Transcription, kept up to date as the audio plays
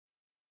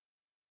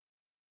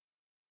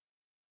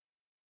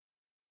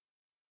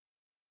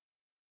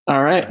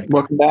All right.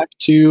 Welcome back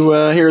to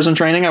Heroes in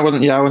Training. I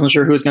wasn't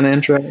sure who was going to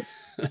intro it.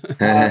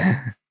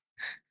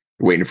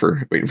 Waiting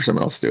for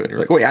someone else to do it. You're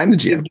like, wait, I'm the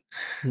GM.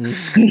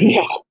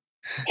 Yeah.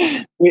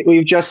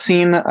 We've just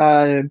seen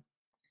our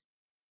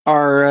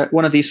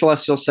one of the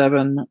Celestial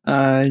Seven,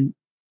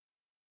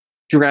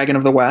 Dragon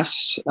of the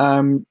West,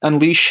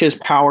 unleash his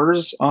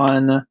powers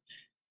on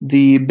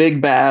the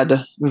big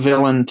bad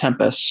villain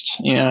Tempest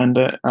and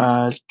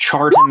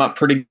charred him up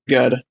pretty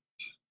good.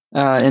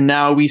 And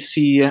now we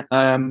see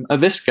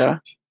Aviska,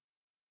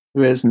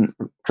 who is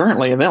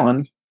currently a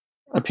villain,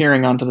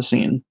 appearing onto the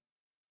scene.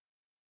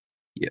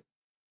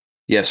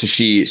 Yeah, so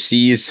she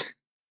sees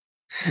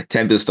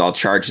Tempest all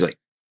charged. She's like,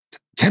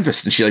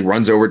 Tempest, and she like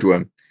runs over to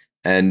him,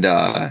 and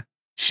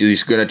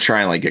she's gonna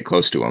try and like get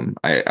close to him.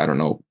 I don't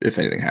know if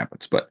anything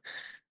happens, but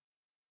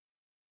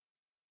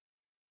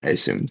I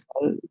assume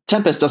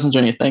Tempest doesn't do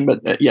anything.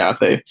 But yeah, if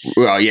they.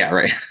 Well, yeah,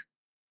 right.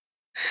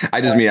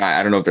 I just mean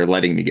I don't know if they're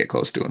letting me get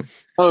close to him.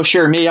 Oh,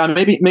 sure. Maybe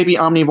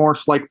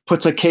Omnimorph like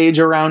puts a cage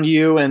around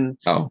you and.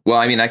 Oh well,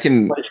 I mean I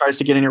can. Tries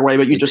to get in your way,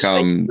 but you just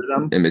become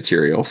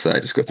immaterial, so I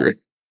just go through it.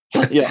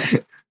 Yeah.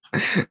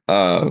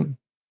 Although,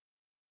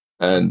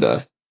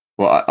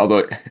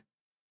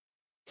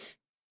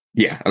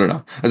 yeah, I don't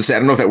know. I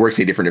don't know if that works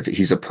any different if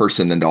he's a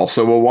person and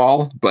also a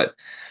wall, but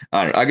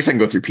I don't know. I guess I can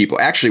go through people.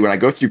 Actually, when I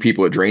go through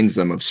people, it drains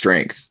them of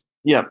strength.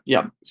 Yeah.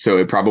 So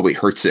it probably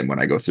hurts him when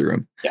I go through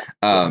him. Yeah.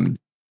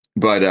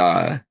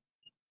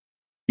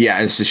 Yeah,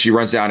 and so she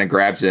runs down and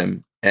grabs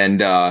him,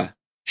 and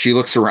she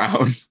looks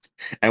around,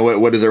 and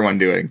what is everyone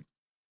doing?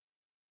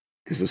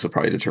 Because this will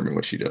probably determine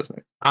what she does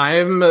next.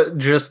 I'm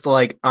just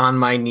like on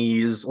my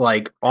knees,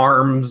 like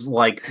arms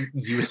like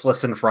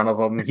useless in front of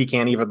him. He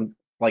can't even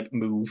like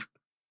move.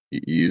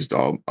 You used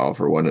all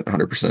for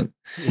 100%.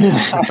 You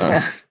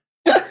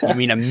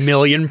mean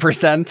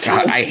 1,000,000%?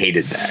 God, I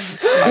hated that.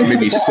 It made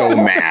me so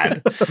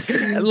mad.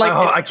 Like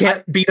I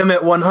can't beat him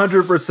at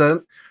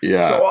 100%.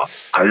 Yeah. So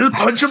I just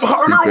punch him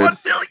harder.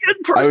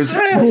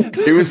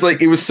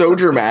 1,000,000%. It was so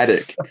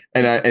dramatic.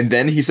 And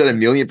then he said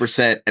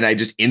 1,000,000%, and I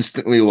just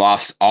instantly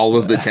lost all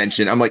of the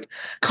tension. I'm like,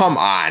 come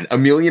on,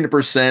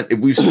 1,000,000%. If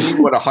we've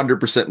seen what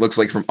 100% looks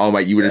like from All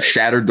Might, you would have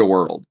shattered the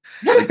world.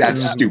 Like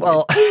that's stupid.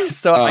 Well,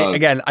 so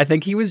I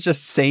think he was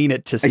just saying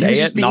it to say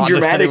it, being not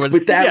dramatic, but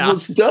that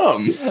was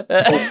dumb.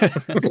 Anyway.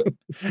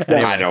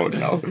 I don't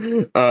know.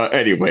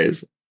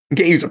 Anyways. You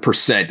can't use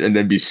 1% and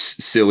then be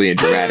silly and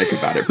dramatic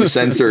about it.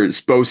 Percents are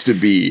supposed to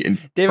be.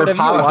 David, have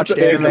you watched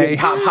anime?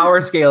 Power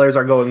scalers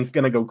are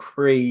gonna go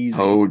crazy.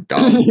 Oh,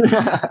 dumb.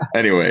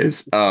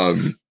 Anyways,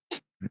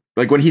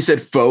 like when he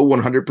said faux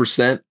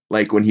 100%,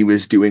 like when he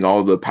was doing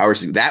all the power,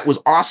 that was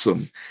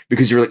awesome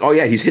because you're like, oh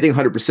yeah, he's hitting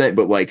 100%,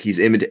 but like he's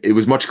it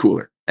was much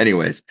cooler.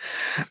 Anyways,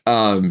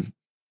 yeah,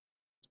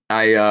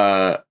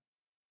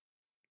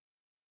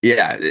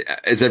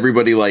 is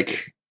everybody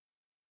like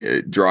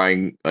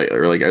drawing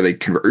or like are they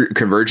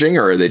converging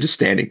or are they just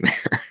standing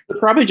there? They're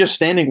probably just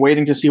standing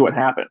waiting to see what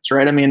happens,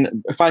 right? I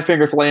mean, Five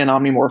Finger Fillet and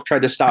Omnimorph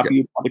tried to stop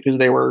you because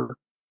they were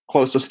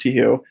closest to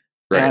you,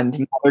 right.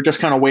 And they're just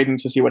kind of waiting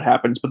to see what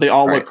happens, but they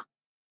all look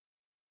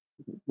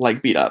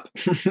like beat up.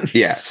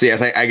 Yeah, so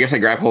yes, I guess I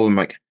grab hold of them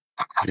like,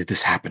 how did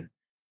this happen?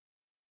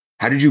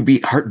 How did you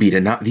beat Heartbeat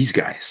and not these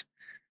guys?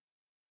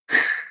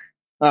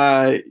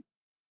 Yeah,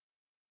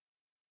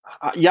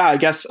 I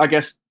guess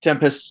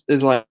Tempest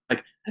is like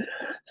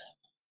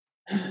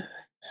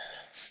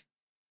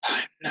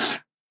I'm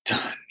not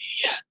done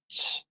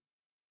yet.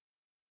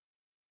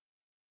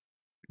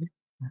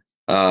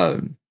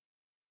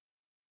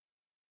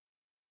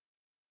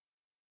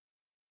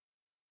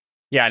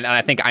 Yeah, and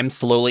I think I'm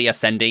slowly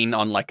ascending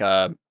on like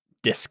a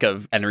disc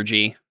of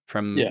energy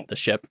from the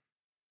ship.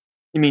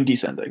 You mean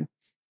descending?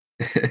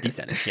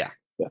 Descending, yeah.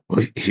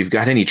 Well, if you've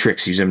got any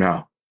tricks, use them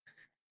now.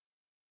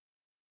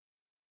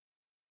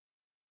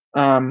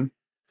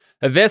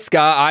 Aviska,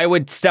 I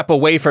would step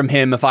away from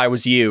him if I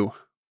was you.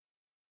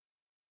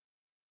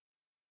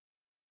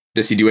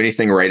 Does he do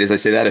anything right as I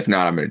say that? If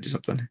not, I'm going to do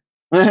something.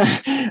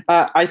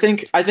 I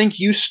think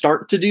you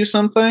start to do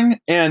something,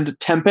 and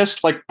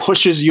Tempest like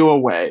pushes you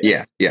away.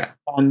 Yeah.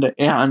 And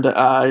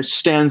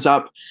stands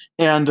up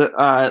and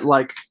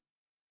like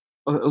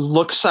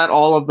looks at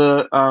all of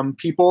the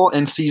people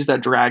and sees that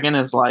Dragon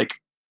is like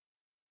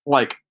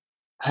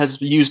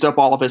has used up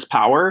all of his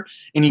power,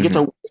 and he gets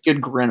a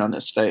wicked grin on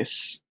his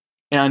face.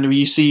 And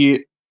you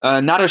see,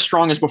 not as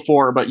strong as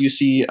before, but you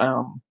see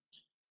some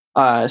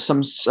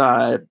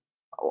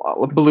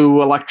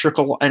blue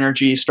electrical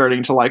energy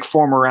starting to like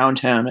form around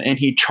him, and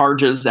he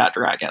charges that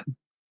dragon.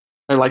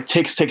 Or like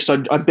takes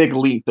a big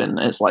leap and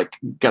is like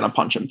gonna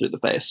punch him through the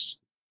face.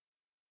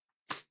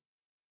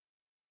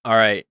 All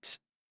right.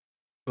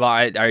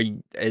 Well, are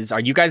you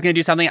guys gonna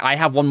do something? I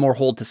have one more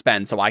hold to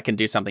spend, so I can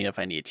do something if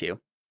I need to.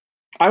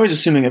 I was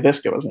assuming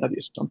Aviska was gonna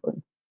do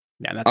something.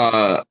 Yeah, that's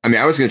I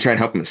mean, I was gonna try and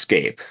help him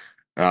escape.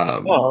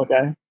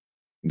 Okay.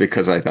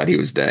 Because I thought he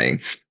was dying.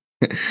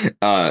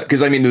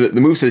 Because I mean,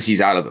 the move says he's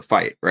out of the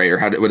fight, right? Or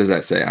what does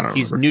that say? I don't know.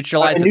 He's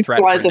neutralized the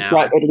threat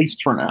at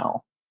least for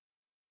now.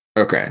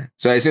 Okay,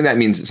 so I assume that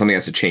means something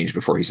has to change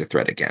before he's a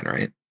threat again,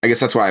 right? I guess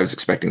that's why I was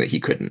expecting that he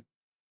couldn't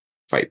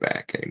fight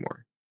back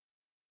anymore.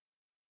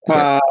 Is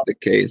that the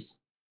case?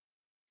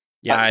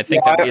 Yeah, I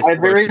think that is I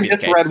supposed very to be the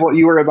misread case. what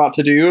you were about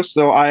to do,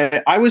 so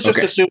I was just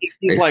Okay. assuming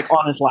he's like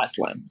on his last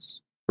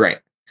limbs. Right.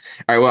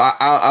 All right. Well,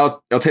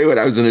 I'll tell you what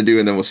I was going to do,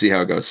 and then we'll see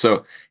how it goes.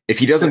 So if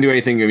he doesn't do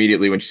anything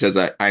immediately when she says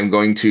that, I'm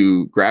going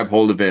to grab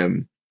hold of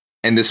him.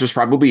 And this was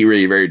probably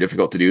really very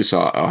difficult to do, so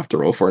I'll have to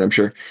roll for it, I'm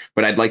sure.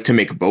 But I'd like to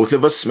make both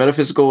of us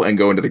metaphysical and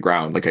go into the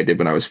ground, like I did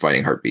when I was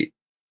fighting Heartbeat.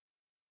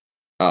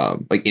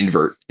 Like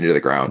invert into the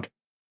ground.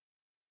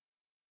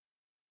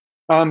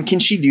 Can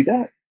she do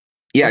that?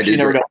 Yeah, I She did.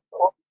 never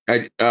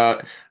I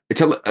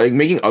like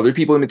making other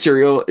people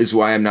immaterial is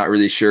why I'm not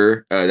really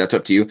sure. That's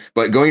up to you.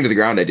 But going to the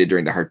ground, I did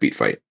during the Heartbeat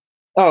fight.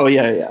 Oh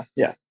yeah.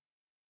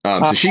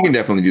 So she can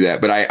definitely do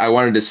that. But I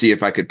wanted to see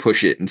if I could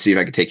push it and see if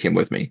I could take him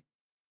with me.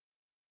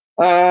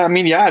 I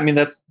mean,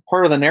 that's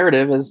part of the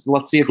narrative is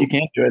let's see if you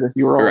can't do it if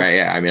you roll. Right,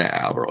 yeah. I mean,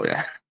 I'll roll,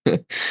 yeah.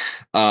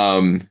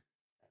 All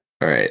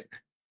right.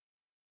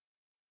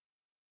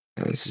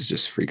 This is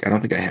just freak. I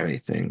don't think I have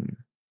anything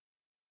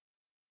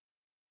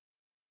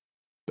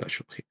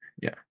special here.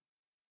 Yeah.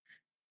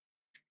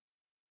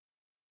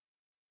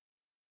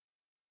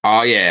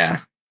 Oh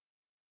yeah.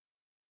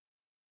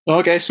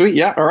 Okay, sweet.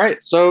 Yeah, all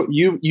right. So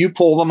you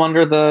pull them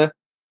under the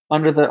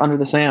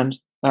sand.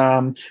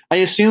 I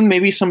assume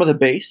maybe some of the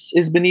base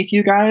is beneath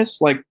you guys,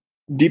 like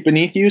deep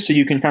beneath you, so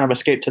you can kind of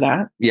escape to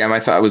that. Yeah, my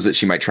thought was that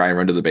she might try and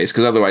run to the base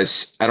because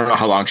otherwise, I don't know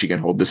how long she can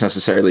hold this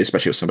necessarily,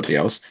 especially with somebody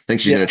else. I think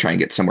she's going to try and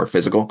get somewhere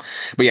physical.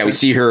 But yeah, we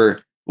see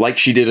her like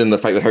she did in the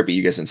fight with Heartbeat.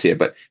 You guys didn't see it,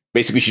 but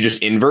basically she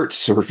just inverts,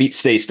 so her feet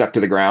stay stuck to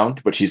the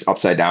ground, but she's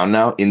upside down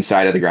now,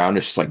 inside of the ground.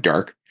 It's just like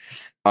dark,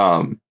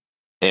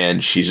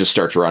 and she just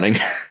starts running.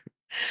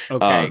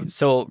 Okay,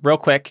 so real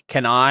quick,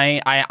 can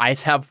I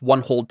have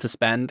one hold to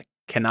spend.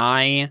 Can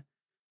I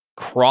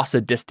cross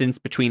a distance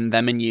between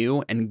them and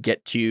you and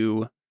get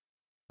to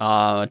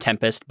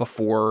Tempest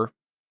before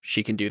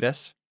she can do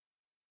this?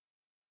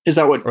 Is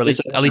that what? Or at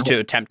least to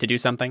attempt to do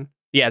something?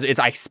 Yeah, it's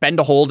I spend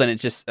a hold and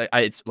it's just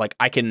it's like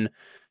I can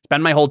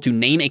spend my hold to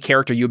name a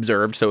character you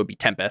observed, so it would be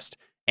Tempest,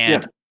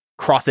 and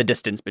cross a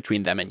distance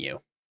between them and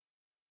you.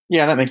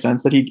 Yeah, that makes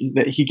sense. That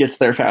he gets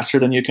there faster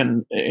than you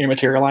can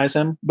immaterialize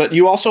him. But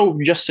you also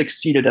just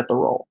succeeded at the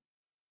roll.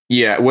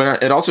 Yeah,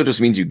 it also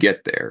just means you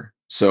get there.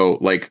 So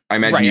like I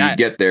imagine you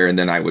get there, and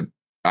then I would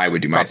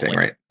do my thing,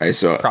 right?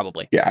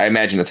 Probably. Yeah, I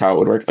imagine that's how it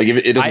would work. Like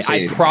if it doesn't say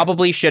anything. I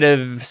probably should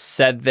have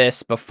said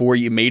this before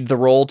you made the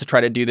roll to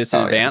try to do this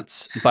in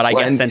advance. Yeah. But I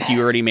guess since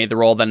you already made the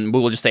roll, then we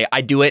will just say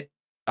I do it.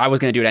 I was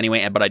going to do it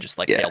anyway, but I just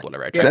failed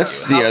whenever I tried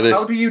that's to do it.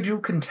 How do you do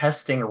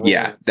contesting rolls?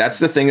 Yeah, that's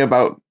the thing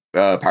about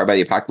Powered by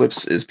the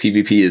Apocalypse is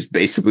PvP is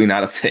basically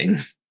not a thing.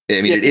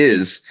 I mean, it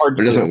is, but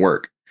it doesn't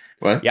work.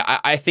 What? Yeah,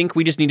 I think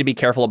we just need to be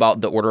careful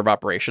about the order of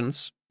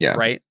operations. Yeah.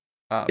 Right?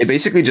 It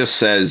basically just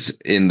says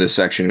in the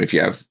section, if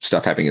you have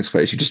stuff happening in its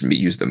place, you just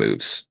use the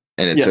moves.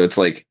 And so it's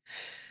like,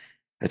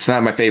 it's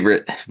not my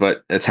favorite,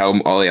 but that's how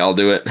all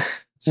do it.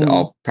 So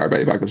all Powered by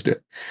the Apocalypse do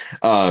it.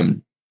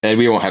 And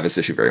we won't have this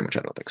issue very much,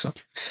 I don't think so.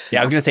 Yeah,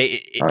 I was going to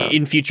say,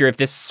 in future, if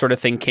this sort of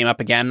thing came up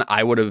again,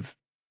 I would have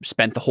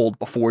spent the hold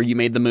before you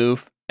made the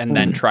move and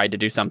then tried to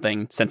do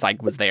something since I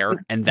was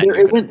there. And then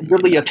there isn't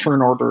really a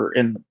turn order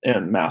in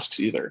Masks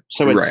either.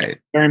 So it's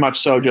very much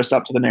so just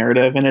up to the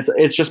narrative. And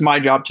it's just my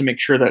job to make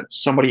sure that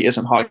somebody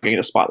isn't hogging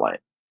the spotlight.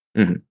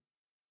 Mm-hmm.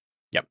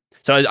 Yep.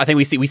 So I think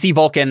we see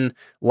Vulcan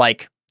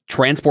like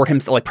transport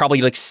himself, like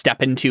probably like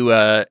step into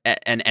an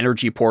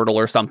energy portal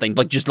or something,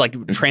 like just like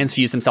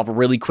transfuse himself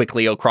really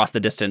quickly across the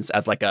distance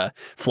as like a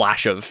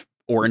flash of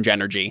orange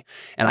energy.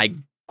 And I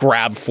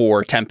grab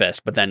for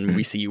Tempest, but then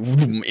we see you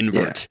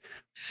invert.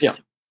 Yeah.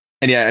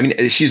 And yeah, I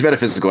mean, she's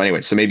metaphysical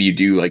anyway, so maybe you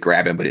do like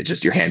grab him, but it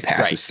just your hand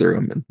passes through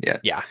him. And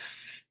yeah.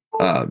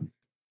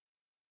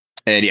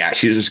 And yeah,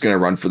 she's just gonna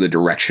run for the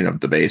direction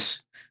of the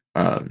base.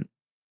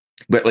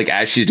 But like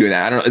as she's doing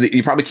that, I don't know.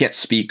 You probably can't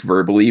speak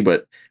verbally,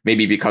 but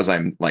maybe because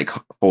I'm like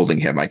holding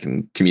him, I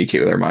can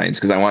communicate with our minds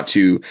because I want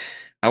to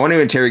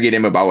interrogate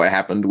him about what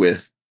happened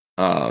with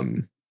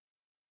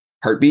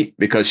Heartbeat,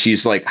 because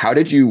she's like, how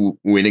did you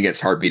win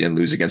against Heartbeat and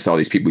lose against all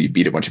these people you've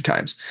beat a bunch of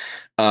times?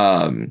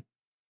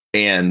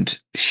 And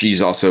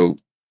she's also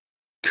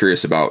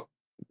curious about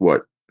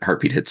what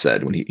Heartbeat had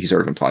said when he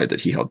sort of implied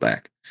that he held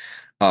back.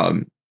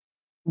 Go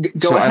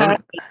ahead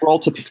and roll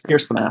to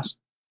pierce the mask.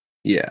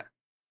 Yeah.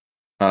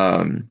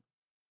 And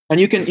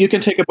you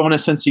can take a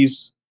bonus since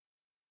he's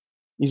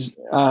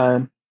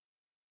got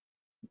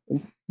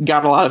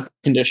a lot of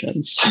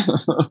conditions.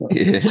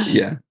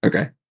 yeah.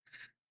 Okay.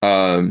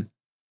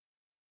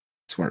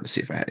 Just wanted to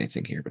see if I had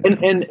anything here. But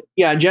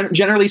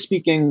generally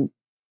speaking,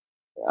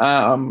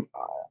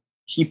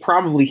 he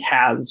probably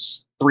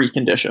has 3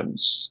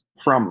 conditions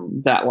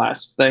from that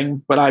last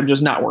thing, but I'm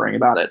just not worrying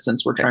about it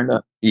since we're trying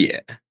to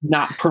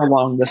not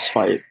prolong this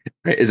fight.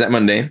 Right. Is that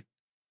mundane?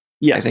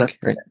 Yes. I think,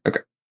 right.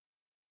 Okay.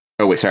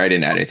 Oh wait, sorry, I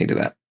didn't add anything to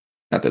that.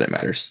 Not that it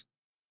matters.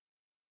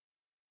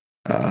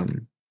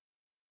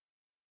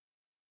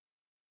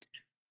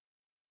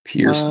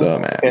 Pierce the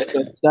Okay, mask.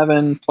 so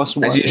 7 plus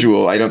 1. As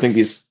usual, I don't think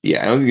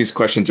these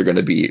questions are going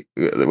to be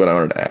what I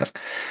wanted to ask.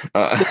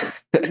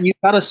 You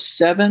got a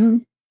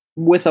 7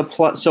 with a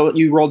plus, so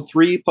you rolled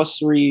 3 plus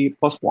 3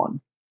 plus 1.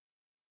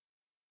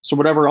 So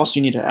whatever else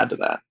you need to add to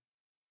that.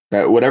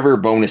 Whatever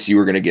bonus you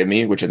were going to give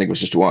me, which I think was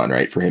just 1,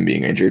 right, for him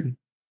being injured.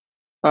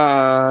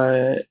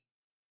 Well,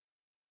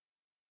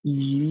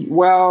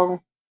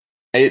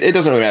 it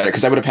doesn't really matter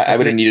because I would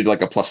have needed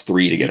like a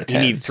 +3 to get a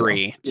 10. You need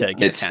 3 to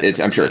get 10. It's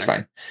I'm sure it's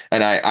fine.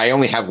 And I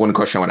only have one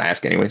question I want to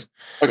ask anyways.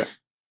 Okay.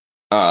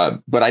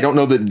 But I don't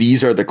know that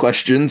these are the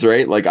questions,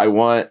 right? Like I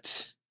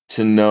want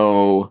to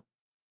know.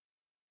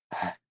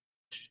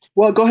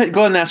 Well, go ahead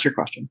and ask your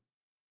question.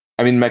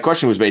 I mean, my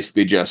question was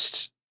basically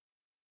just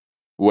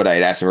what I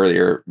had asked him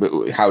earlier.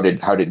 But how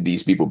did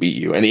these people beat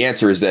you? And the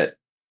answer is that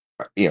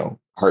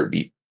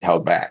heartbeat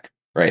held back,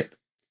 right?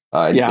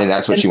 And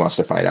that's what she wants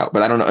to find out.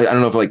 But I don't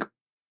know if like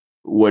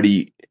what are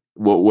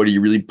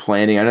you really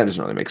planning? I know it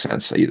doesn't really make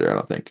sense either. I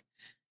don't think,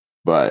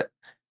 but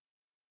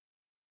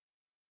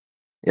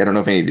I don't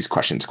know if any of these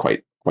questions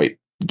quite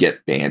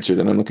get the answer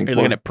that I'm looking for. Are you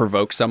looking to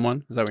provoke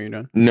someone? Is that what you're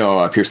doing?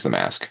 No, pierce the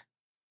mask.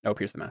 Oh,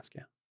 pierce the mask.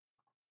 Yeah.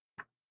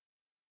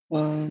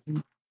 Let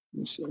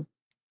me see.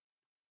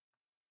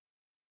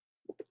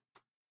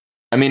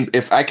 I mean,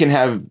 if I can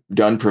have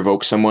done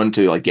provoke someone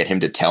to like get him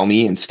to tell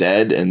me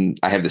instead, and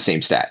I have the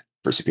same stat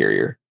for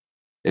superior,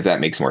 if that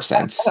makes more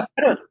sense. I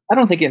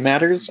don't think it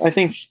matters. I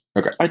think.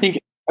 Okay. I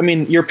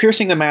mean, you're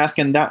piercing the mask,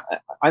 and that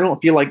I don't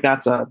feel like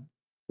that's a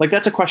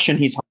question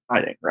he's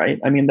hiding, right?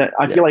 I mean, that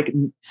I feel like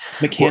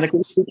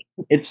mechanically speaking,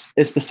 it's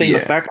the same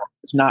effect.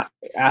 It's not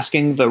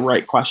asking the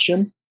right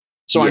question.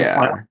 So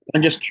I'm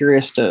just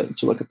curious to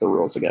look at the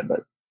rules again,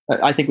 but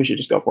I think we should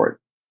just go for it.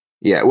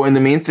 Yeah. Well, and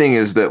the main thing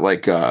is that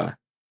like this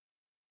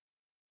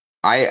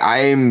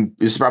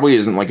probably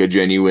isn't like a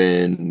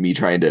genuine me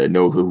trying to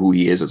know who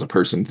he is as a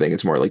person thing.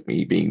 It's more like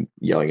me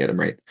yelling at him,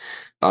 right?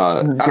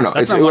 I don't know.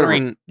 That's not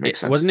wondering.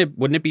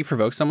 Wouldn't it be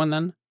provoke someone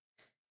then?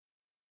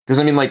 Because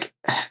I mean, like,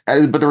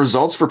 but the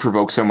results for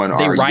provoke someone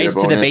they are rise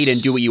to the bait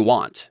and do what you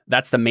want.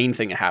 That's the main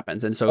thing that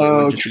happens, and so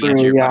it would just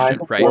answer your question,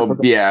 right? Well,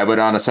 yeah, but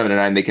on a 7 and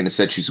 9, they can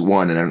instead choose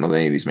 1, and I don't know that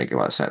any of these make a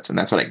lot of sense, and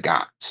that's what I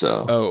got.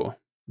 So,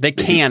 they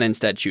can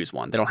instead choose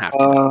 1. They don't have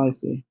to. I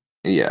see.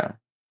 Yeah,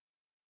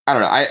 I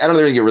don't know. I don't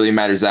think it really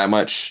matters that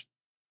much.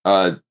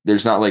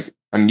 There's not like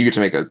you get to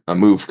make a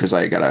move because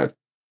I got a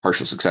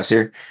partial success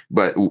here,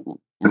 but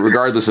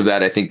regardless of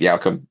that, I think the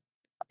outcome.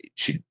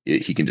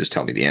 He can just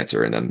tell me the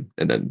answer and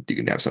then you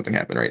can have something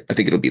happen, right? I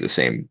think it'll be the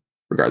same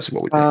regardless of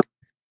what we think.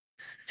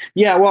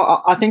 Yeah,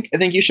 well, I think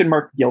you should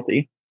mark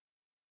guilty,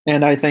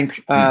 and I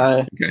think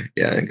okay,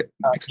 yeah.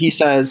 He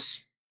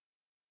says,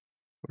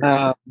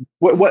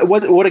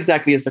 what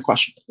exactly is the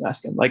question you're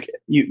asking? Like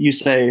you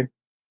say,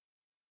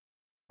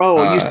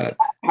 how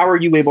are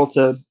you able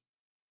to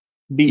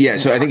beat? Yeah,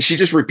 so I think she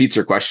just repeats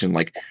her question,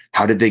 like,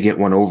 how did they get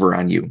one over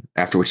on you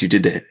after what you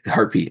did to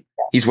Heartbeat?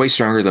 He's way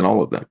stronger than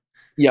all of them.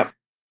 Yep.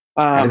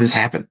 How did this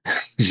happen?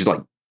 She's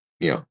like,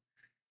 and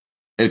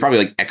it's probably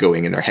like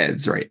echoing in their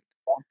heads, right?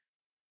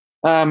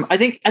 I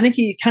think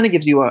he kind of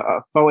gives you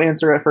a faux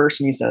answer at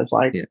first, and he says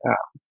like,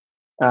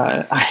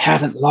 I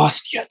haven't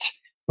lost yet.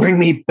 Bring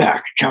me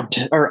back, Count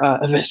or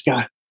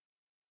Aviska.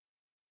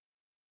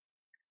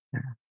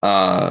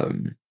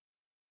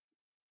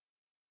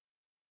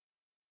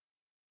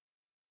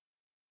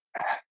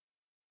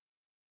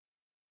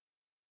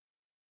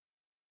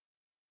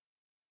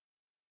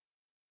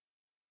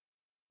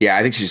 Yeah,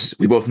 I think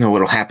we both know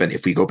what'll happen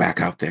if we go back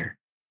out there.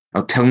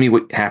 Now tell me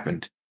what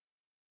happened.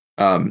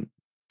 Heartbeat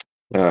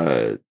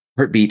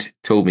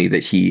told me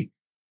that he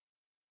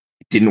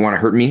didn't want to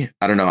hurt me.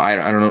 I don't know.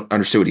 I don't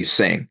understand what he's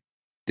saying.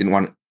 Didn't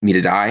want me to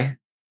die.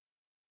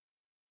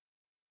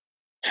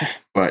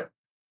 But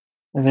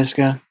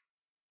Aviska,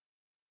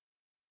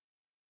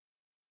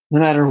 no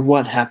matter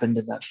what happened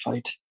in that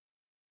fight,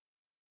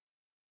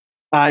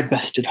 I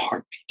bested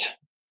Heartbeat.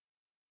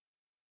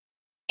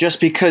 Just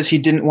because he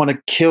didn't want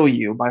to kill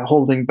you by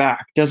holding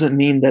back doesn't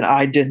mean that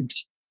I didn't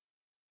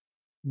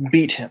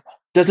beat him.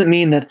 Doesn't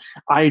mean that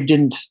I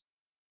didn't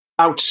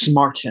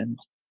outsmart him,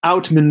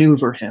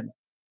 outmaneuver him.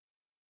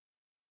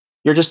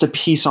 You're just a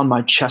piece on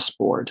my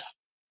chessboard.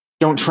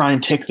 Don't try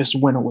and take this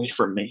win away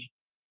from me.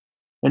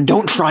 And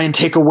don't try and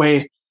take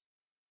away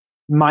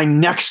my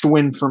next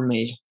win from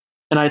me.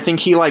 And I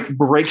think he like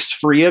breaks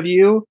free of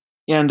you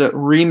and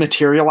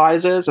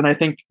rematerializes. And I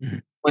think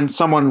when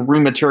someone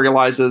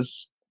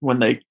rematerializes when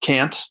they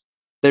can't,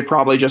 they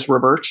probably just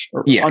revert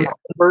or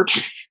revert.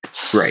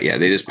 Right. Yeah.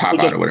 They just pop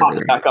out or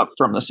whatever. Back up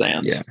from the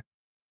sand. Yeah.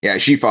 Yeah.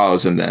 She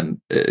follows him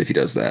then if he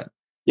does that.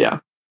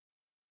 Yeah.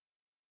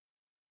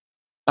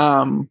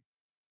 And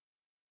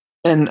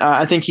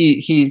I think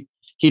he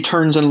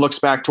turns and looks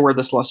back to where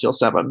the Celestial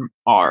Seven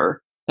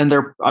are. And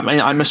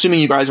I'm assuming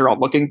you guys are all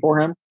looking for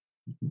him.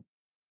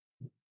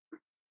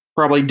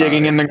 Probably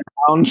digging in the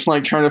ground,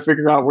 like trying to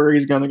figure out where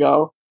he's going to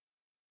go.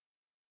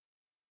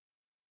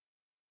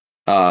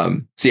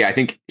 So yeah, I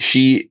think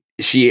she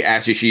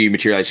after she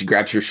materializes, she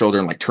grabs her shoulder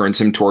and like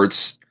turns him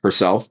towards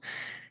herself.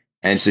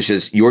 And so she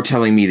says, "You're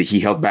telling me that he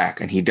held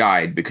back and he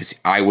died because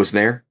I was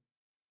there?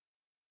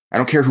 I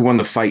don't care who won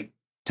the fight,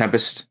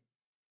 Tempest."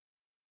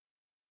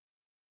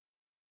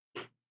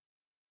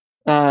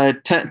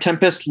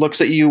 Tempest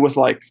looks at you with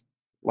like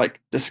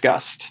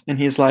disgust, and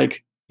he's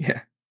like,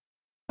 Yeah.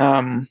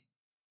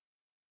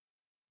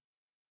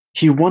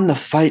 He won the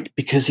fight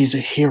because he's a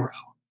hero.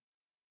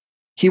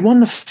 He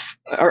won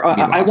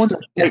I won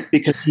the fight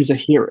because he's a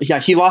hero. Yeah,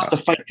 he lost the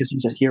fight because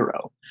he's a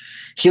hero.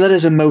 He let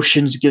his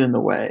emotions get in the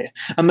way.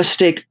 A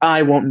mistake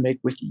I won't make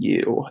with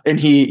you. And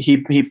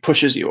he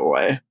pushes you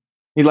away.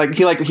 He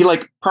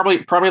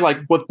probably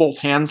like with both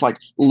hands like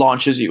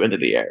launches you into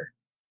the air.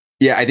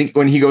 Yeah, I think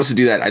when he goes to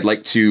do that, I'd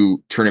like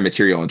to turn a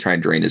material and try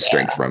and drain his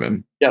strength from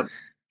him. Yep.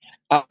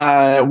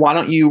 Why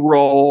don't you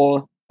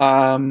roll?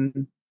 I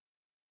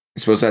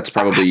suppose that's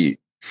probably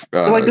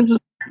like this is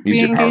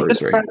use your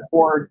powers, right?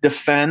 Or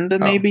defend,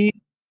 maybe.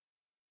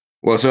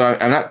 Well, so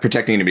I'm not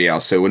protecting anybody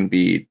else, so it wouldn't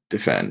be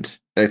defend.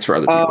 That's for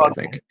other people, I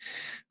think.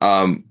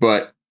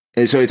 But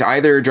so it's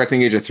either directly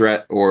engage a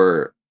threat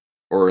or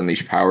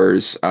unleash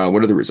powers.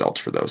 What are the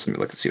results for those? Let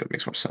me look and see what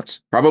makes most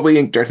sense.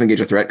 Probably directly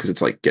engage a threat because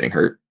it's like getting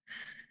hurt.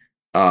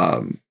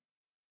 Yeah,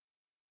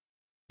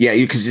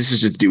 because this is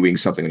just doing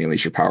something when you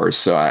unleash your powers.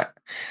 So I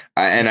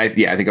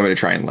think I'm going to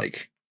try and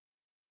like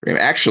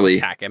actually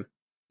attack him.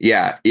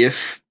 Yeah,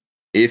 if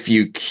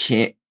you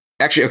can't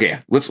actually, okay,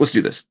 let's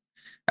do this.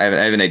 I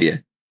have an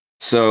idea.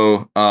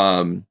 So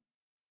all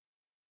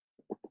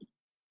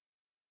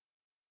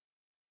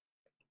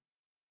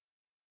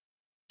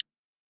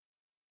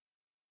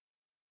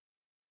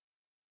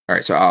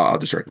right, so I'll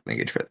just directly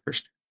engage for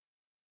first.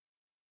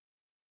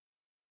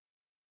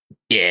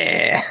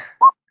 Yeah.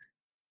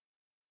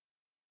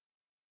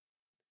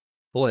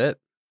 Full hit.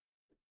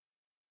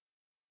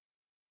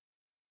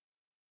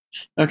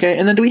 Okay,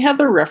 and then do we have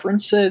the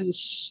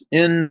references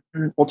in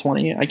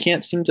Roll20? I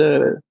can't seem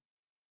to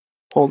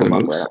pull them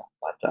up right off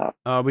the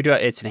laptop. We do.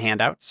 It's in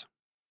handouts.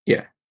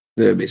 Yeah,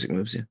 the basic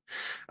moves. Yeah.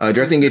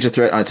 Directly engage a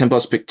threat on a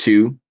 10+ pick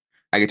 2.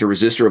 I get to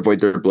resist or avoid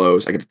their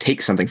blows. I get to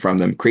take something from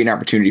them, create an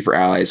opportunity for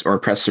allies, or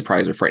impress,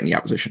 surprise, or frighten the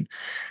opposition.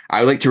 I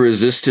would like to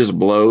resist his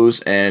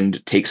blows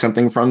and take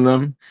something from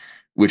them,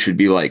 which would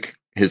be like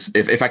his.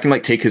 If I can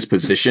like take his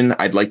position,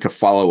 I'd like to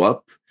follow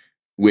up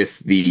with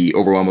the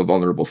overwhelm a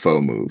vulnerable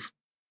foe move.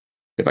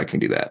 If I can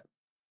do that.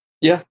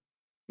 Yeah.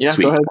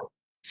 Sweet. Go ahead.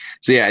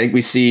 So yeah, I think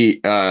we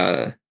see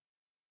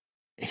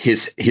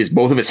his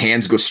both of his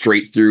hands go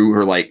straight through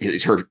her, like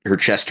her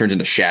chest turns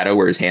into shadow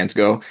where his hands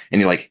go,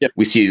 and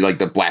we see like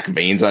the black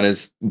veins on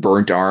his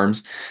burnt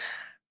arms.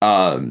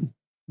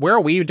 Where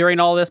are we during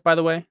all this, by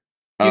the way?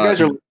 You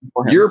guys are.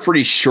 You're a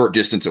pretty short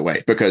distance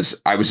away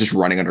because I was just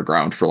running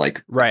underground for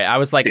like right. I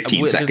was like,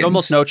 15 seconds. There's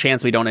almost no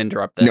chance we don't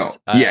interrupt this. No,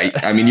 yeah,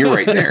 I mean you're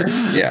right there.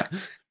 Yeah,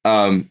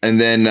 and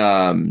then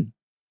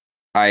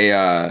sorry,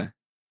 I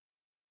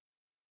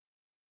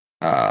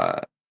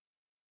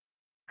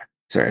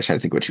was trying to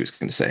think what she was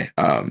going to say.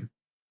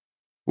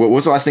 What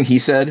was the last thing he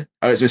said?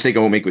 I was mistake I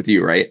won't make with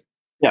you, right?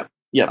 Yeah.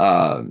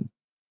 Yeah.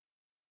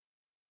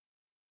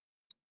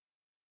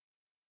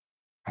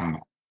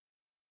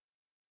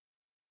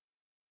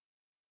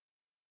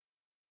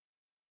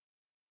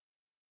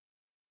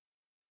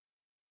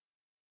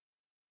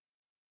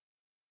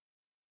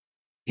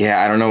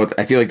 Yeah, I don't know.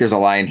 I feel like there's a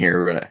line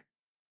here, but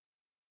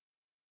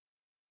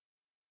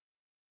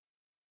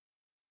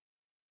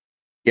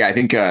yeah, I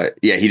think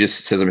he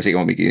just says a mistake I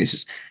won't make. He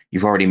says,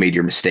 "You've already made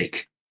your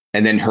mistake."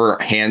 And then her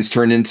hands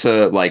turn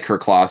into like her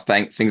cloth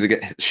things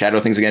again,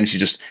 shadow things again. She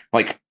just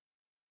like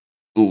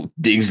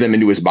digs them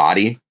into his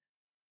body.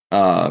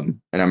 And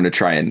I'm going to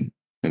try and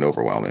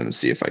overwhelm him and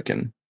see if I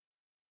can.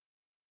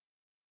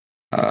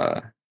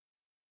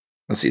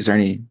 Let's see. Is there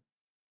any?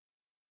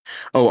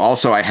 Oh,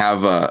 also I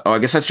have. I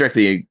guess that's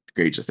directly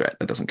engage the threat.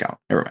 That doesn't count.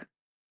 Never mind.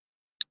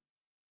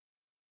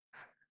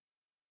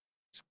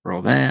 So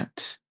roll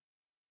that.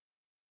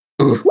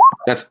 Ooh,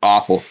 that's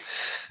awful.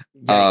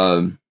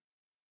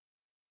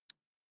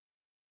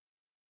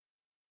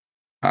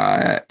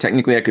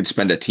 Technically, I could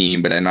spend a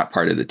team, but I'm not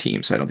part of the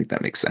team, so I don't think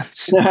that makes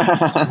sense.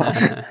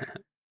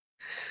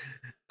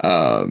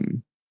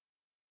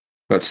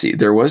 Let's see.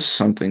 There was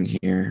something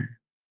here.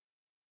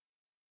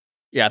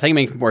 Yeah, I think it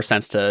makes more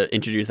sense to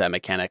introduce that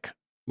mechanic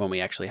when we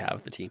actually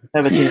have the team.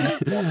 Have a team.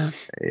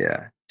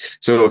 Yeah.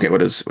 So okay,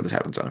 what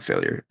happens on a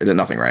failure? It did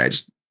nothing, right? I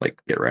just like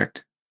get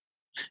wrecked.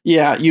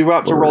 Yeah, you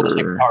have to roll the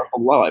same powerful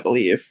blow, I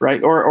believe,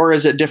 right? Or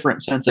is it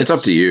different since it's up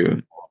to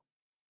you?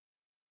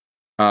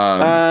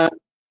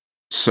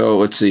 So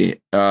let's see.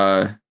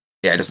 Yeah,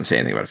 it doesn't say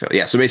anything about a failure.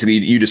 Yeah, so basically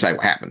you decide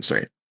what happens,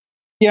 right?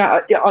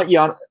 Yeah.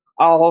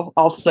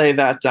 I'll say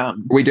that.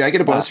 Wait, did I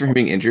get a bonus for him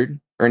being injured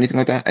or anything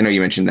like that? I know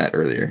you mentioned that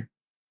earlier.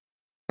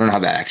 I don't know how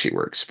that actually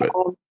works, but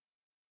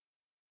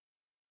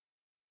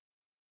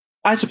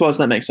I suppose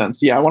that makes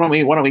sense. Yeah. Why don't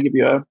we give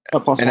you a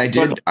plus? And one? I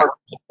did.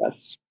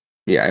 Success.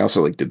 Yeah, I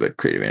also did the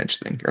creative advantage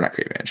thing, or not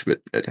creative advantage, but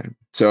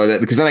so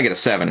that because then I get a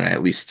 7 and I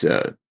at least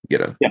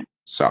get a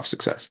soft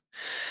success,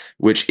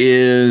 which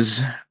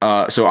is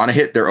so on a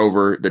hit they're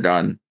over, they're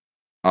done.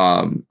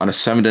 On a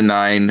 7 to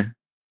 9,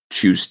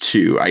 choose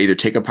two. I either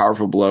take a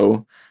powerful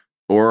blow,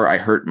 or I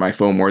hurt my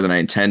foe more than I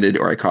intended,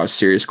 or I cause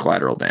serious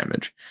collateral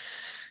damage.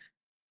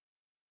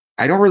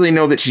 I don't really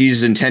know that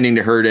she's intending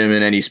to hurt him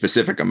in any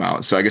specific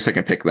amount, so I guess I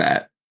can pick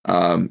that.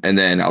 And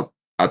then I'll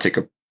take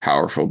a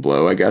powerful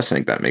blow, I guess. I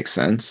think that makes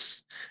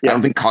sense. Yeah. I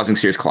don't think causing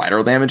serious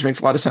collateral damage makes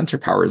a lot of sense. Her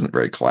power isn't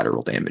very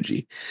collateral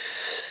damagey.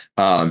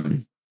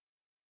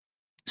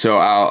 So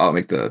I'll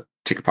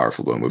take a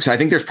powerful blow move. So I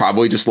think there's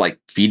probably just like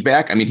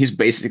feedback. I mean, he's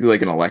basically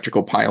like an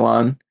electrical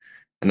pylon,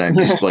 and I'm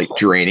just like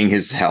draining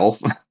his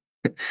health.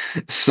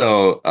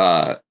 So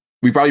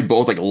we probably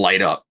both like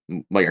light up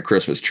like a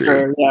Christmas tree,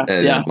 and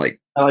then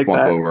like bump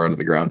over onto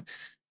the ground.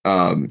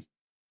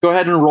 Go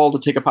ahead and roll to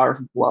take a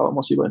powerful blow, and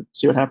we'll see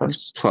what happens.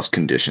 It's plus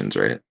conditions,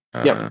 right?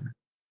 Yep.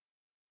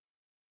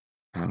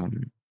 How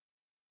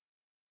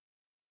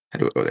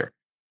do it go there?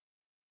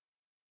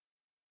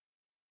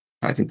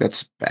 I think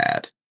that's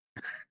bad.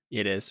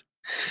 It is.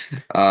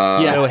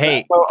 So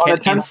hey, so on a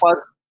 10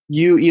 plus,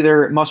 you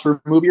either must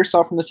remove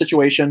yourself from the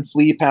situation,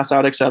 flee, pass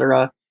out,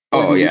 etc.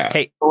 Oh yeah.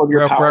 Hey,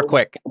 real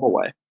quick.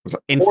 Away.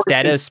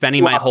 Instead of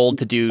spending my hold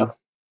to do.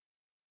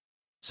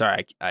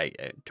 Sorry, I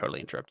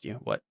totally interrupt you.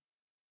 What?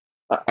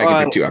 I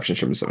can pick two options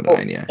from 7 to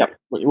 9. Yeah. Yep.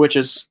 Which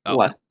is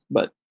less,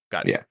 but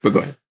got it. Yeah, but go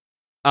ahead.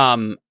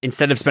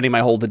 Instead of spending my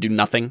hold to do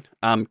nothing,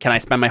 can I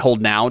spend my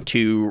hold now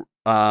to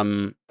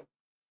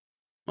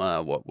what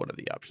are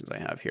the options I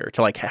have here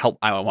to like help?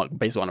 I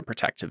basically want to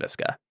protect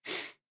Visca.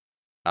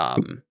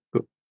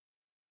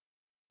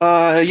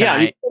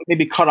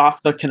 Maybe cut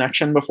off the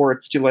connection before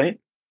it's too late.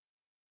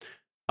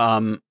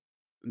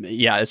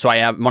 Yeah, so I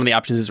have one of the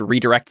options is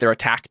redirect their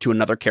attack to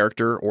another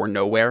character or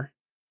nowhere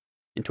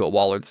into a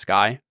wall or the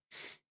sky.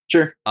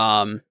 Sure.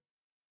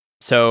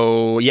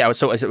 So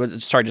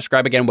sorry,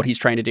 describe again what he's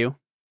trying to do.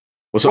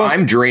 Well,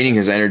 I'm draining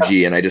his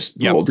energy and I just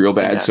rolled real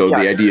bad. The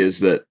idea is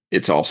that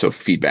it's also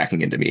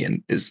feedbacking into me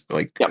and is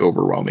like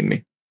overwhelming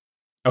me.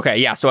 Okay,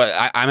 yeah. So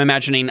I'm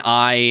imagining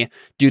I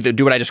do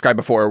what I described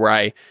before, where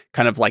I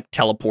kind of like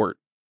teleport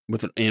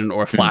with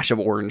a flash of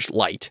orange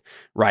light,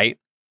 right?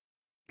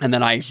 And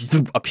then I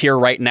appear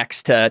right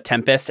next to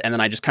Tempest, and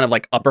then I just kind of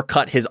like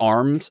uppercut his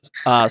arms,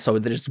 so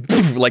they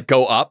just like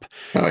go up,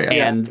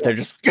 and they're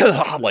just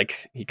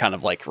like he kind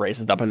of like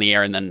raises it up in the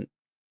air, and then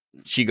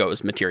she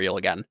goes material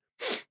again.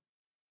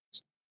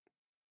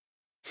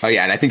 Oh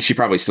yeah, and I think she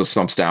probably still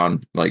slumps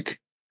down. Like,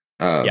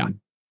 so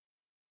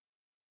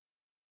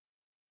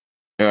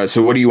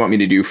what do you want me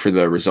to do for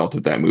the result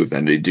of that move?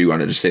 Then do you want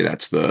to just say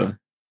that's the?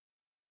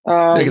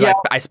 Because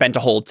I spent a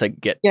hold to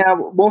get. Yeah,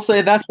 we'll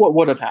say that's what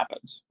would have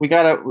happened.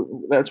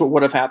 That's what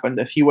would have happened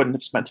if he wouldn't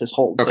have spent his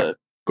hold to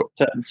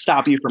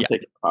stop you from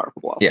taking the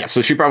powerful blow. Yeah,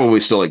 so she probably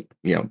still like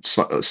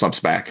slumps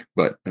back,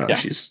 but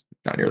she's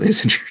not nearly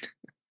as injured.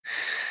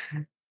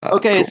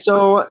 Okay, cool.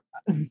 So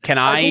can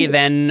I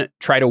then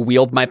try to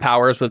wield my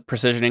powers with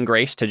precision and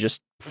grace to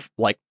just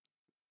like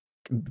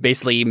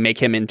basically make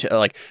him into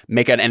like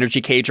make an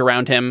energy cage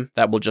around him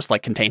that will just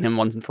like contain him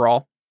once and for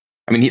all?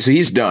 I mean,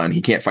 he's done.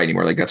 He can't fight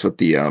anymore. Like that's what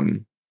the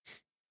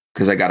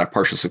because I got a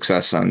partial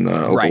success on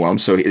the overwhelm,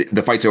 so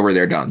the fight's over.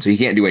 They're done, so he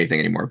can't do anything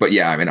anymore. But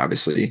yeah, I mean,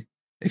 obviously,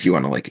 if you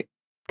want to like,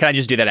 can I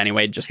just do that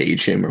anyway? Just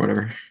cage him or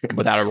whatever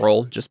without a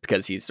roll, just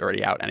because he's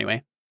already out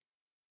anyway.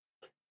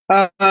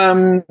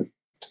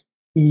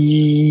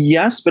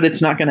 Yes, but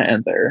it's not going to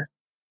end there.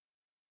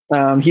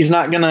 He's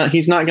not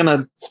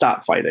gonna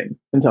stop fighting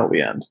until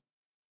the end.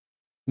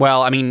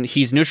 Well, I mean,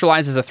 he's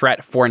neutralized as a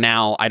threat for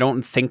now. I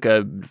don't think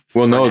that's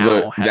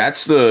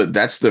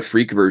the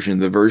freak version.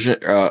 The version,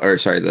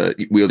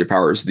 the wielder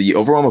powers. The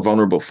overwhelm of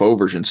vulnerable foe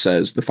version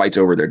says the fight's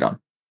over. They're done.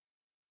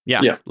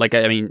 Yeah. Like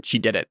I mean, she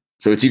did it.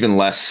 So it's even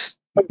less.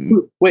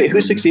 Wait, who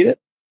succeeded?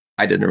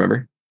 I didn't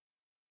remember.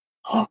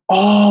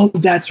 Oh,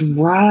 that's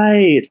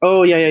right.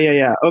 Oh,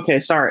 yeah. Okay,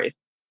 sorry.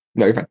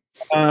 No, you're fine.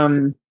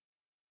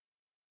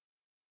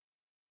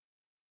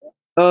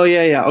 Oh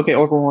yeah. Okay,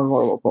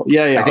 overwhelming.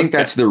 Yeah. I think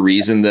that's the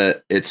reason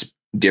that it's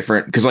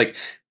different because like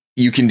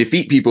you can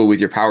defeat people with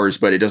your powers,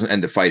 but it doesn't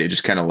end the fight. It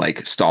just kind of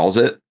like stalls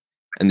it,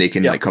 and they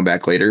can like come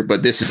back later.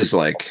 But this is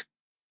like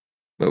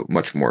a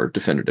much more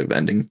definitive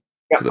ending.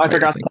 Yeah, I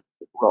forgot.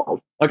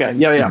 Okay.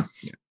 Yeah.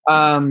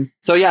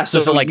 So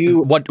like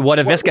what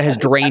Visca has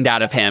drained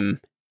out of him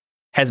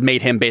has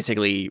made him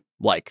basically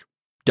like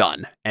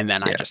done, and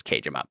then I just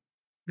cage him up.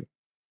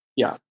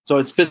 Yeah. So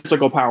it's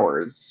physical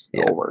powers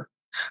over.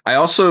 I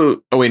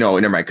also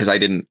never mind because we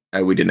didn't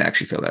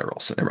actually fail that roll,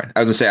 so never mind.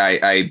 I was gonna say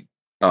I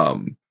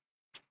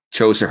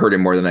chose to hurt him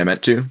more than I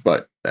meant to,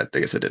 but I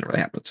guess it didn't really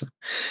happen. So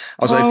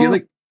also I feel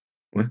like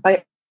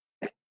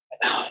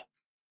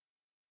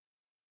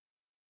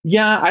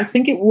I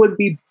think it would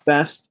be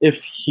best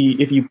if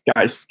you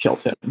guys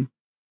killed him,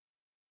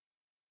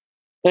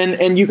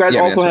 and you guys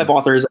also have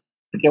authors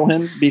to kill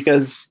him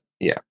because.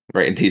 Yeah,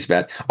 right. And he's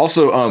bad.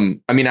 Also, I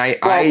mean,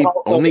 I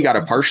only got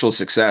a partial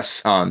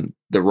success on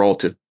the roll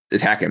to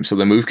attack him, so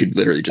the move could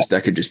literally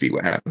that could just be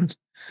what happens.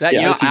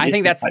 I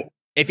think that's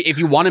if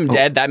you want him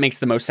dead, that makes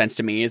the most sense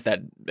to me. Is that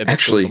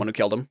actually the one who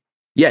killed him?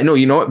 Yeah, no,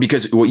 you know what?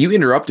 Because what you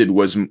interrupted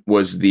was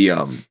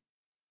the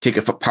take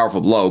a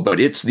powerful blow, but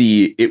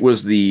it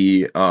was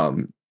the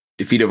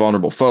defeat a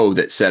vulnerable foe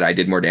that said I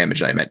did more damage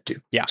than I meant to.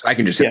 Yeah. So I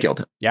can just have killed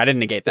him. Yeah, I didn't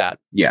negate that.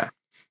 Yeah.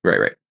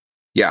 Right.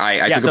 Yeah,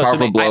 I took a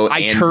powerful blow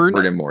and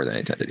hurt him more than I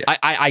intended. Yeah.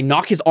 I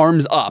knock his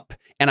arms up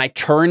and I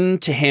turn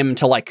to him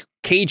to like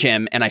cage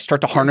him, and I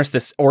start to harness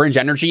this orange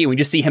energy, and we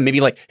just see him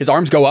maybe like his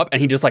arms go up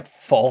and he just like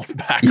falls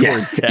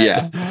backward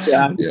dead.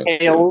 Yeah.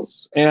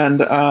 Tails and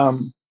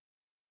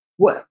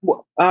what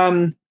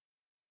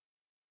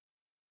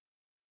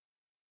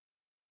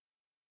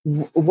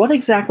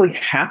exactly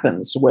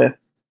happens with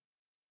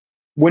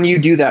when you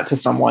do that to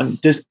someone?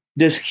 Does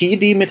he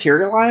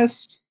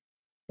dematerialize?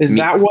 Is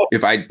that what?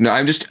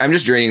 I'm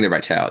just draining their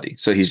vitality.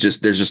 So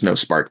there's just no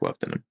spark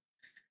left in him.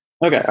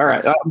 Okay, all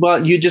right.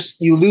 But you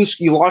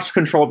lost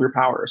control of your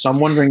power. So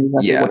I'm wondering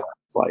what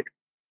it's like.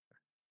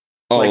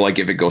 Oh, like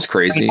if it goes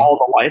crazy, all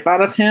the life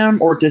out of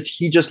him, or does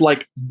he just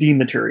like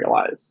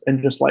dematerialize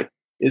and just like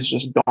is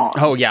just gone?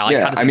 Oh yeah, like,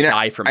 how does he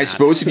die from I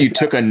suppose if you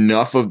took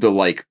enough of the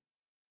like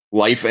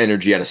life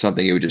energy out of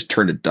something, it would just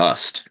turn to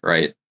dust,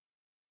 right?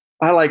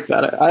 I like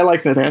that. I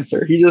like that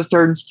answer. He just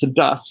turns to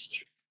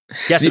dust.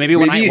 Yeah, so maybe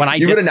when I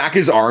you would knock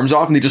his arms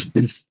off and they just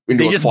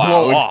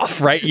blow off,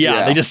 right?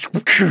 Yeah. They just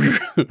like.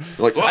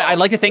 I'd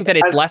like to think that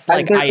it's less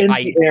like in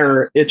the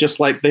air. It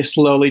just like they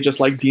slowly just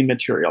like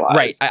dematerialize.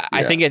 Right.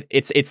 I think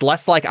it's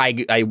less like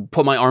I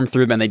put my arm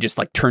through them and they just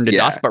like turn to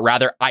dust, but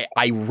rather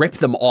I rip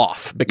them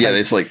off because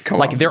it's like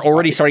they're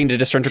already starting to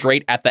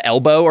disintegrate at the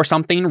elbow or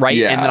something, right?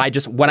 Yeah. And then I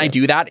just when I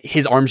do that,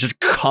 his arms just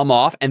come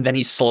off and then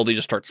he slowly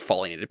just starts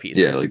falling into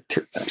pieces. Yeah, like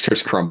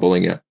starts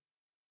crumbling. Yeah.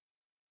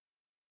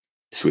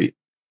 Sweet.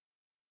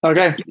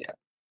 Okay.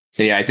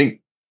 Yeah, I think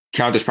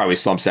Countess probably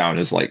slumps down and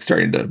is like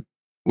starting to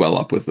well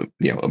up with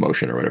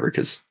emotion or whatever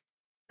because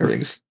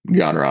everything's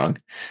gone wrong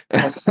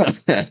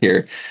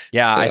here.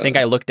 Yeah, I think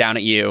I look down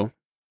at you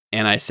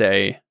and I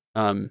say,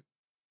 there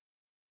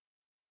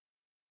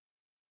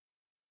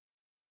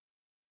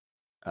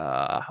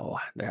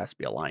has to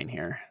be a line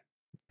here.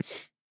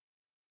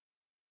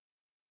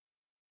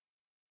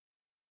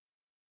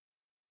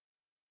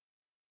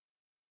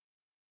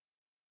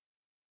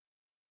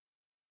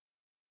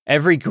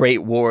 Every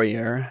great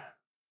warrior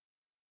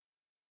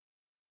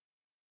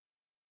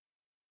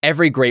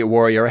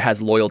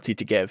has loyalty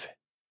to give.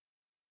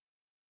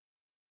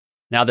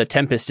 Now the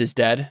Tempest is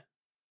dead.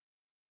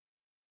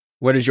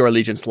 Where does your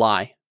allegiance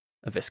lie,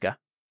 Aviska?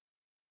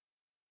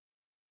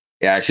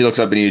 Yeah, she looks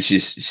up at you.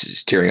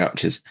 She's tearing up.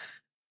 She's,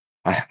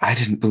 I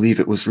didn't believe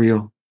it was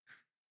real.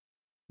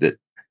 That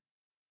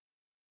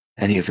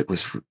any of it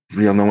was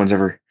real. No one's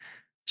ever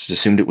just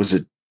assumed it was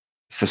a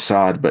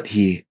facade, but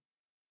he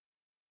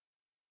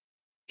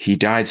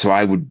died so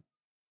I would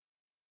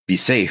be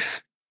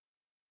safe.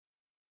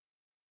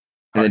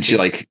 And then she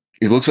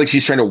it looks like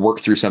she's trying to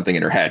work through something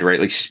in her head, right?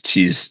 Like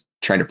she's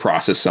trying to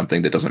process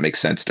something that doesn't make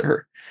sense to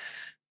her.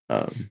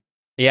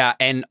 Yeah.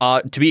 And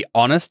to be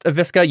honest,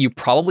 Aviska, you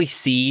probably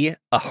see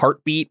a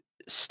heartbeat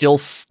still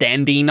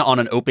standing on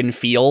an open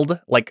field,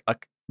 like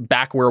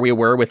back where we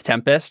were with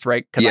Tempest,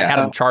 right? Because I had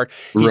him charged.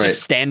 He's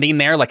just standing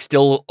there, like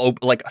still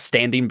like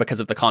standing because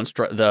of the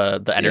construct,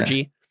 the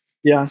energy.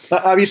 Yeah,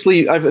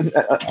 obviously,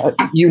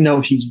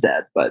 he's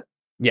dead, but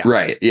yeah,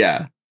 right,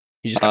 yeah,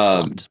 he just got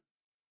slumped.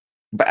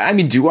 But I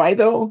mean, do I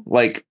though?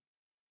 Like,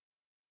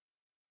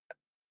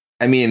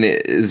 I mean,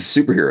 as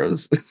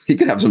superheroes, he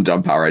could have some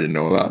dumb power I didn't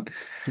know about.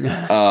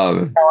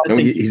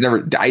 He's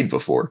never died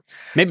before.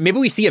 Maybe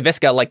we see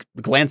Aviska like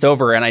glance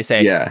over, and I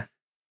say, yeah,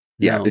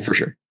 no, for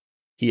sure,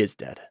 he is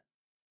dead.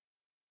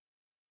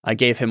 I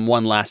gave him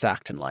one last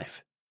act in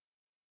life.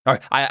 Or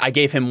I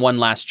gave him one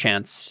last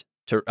chance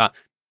to.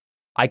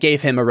 I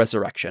gave him a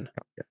resurrection.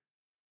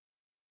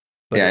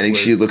 But I think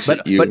she looks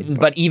at you.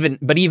 But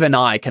even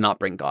I cannot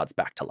bring gods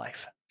back to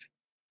life.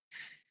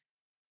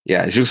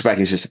 Yeah, she looks back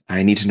and says,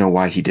 I need to know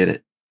why he did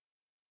it.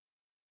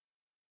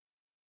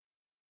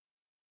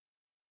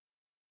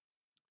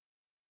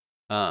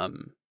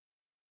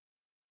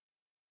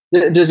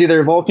 Does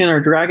either Vulcan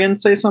or Dragon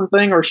say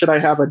something, or should I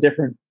have a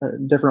different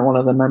one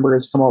of the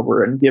members come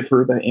over and give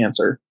her the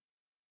answer?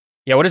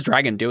 Yeah, what is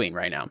Dragon doing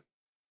right now?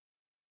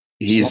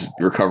 He's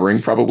recovering,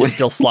 probably. Just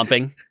still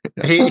slumping.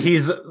 He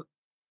was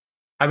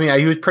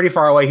pretty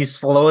far away. He's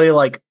slowly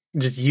like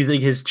just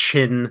using his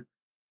chin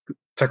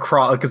to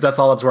crawl because that's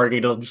all that's working.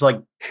 It'll just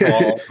like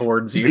crawl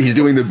towards you. He's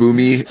doing the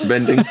boomy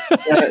bending.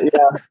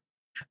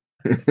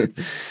 Yeah.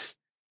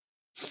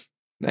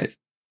 Nice.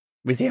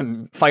 We see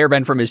him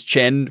firebend from his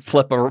chin,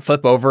 flip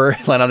over,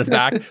 land on his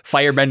back,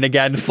 firebend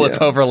again, flip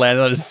over,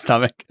 land on his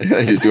stomach.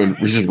 He's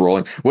just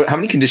rolling. How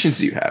many conditions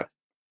do you have?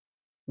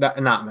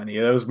 Not many.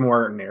 It was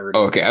more narrative.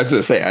 Oh, okay, I was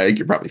going to say, I think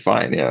you're probably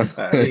fine. Yeah.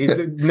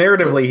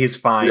 Narratively, he's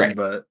fine, right.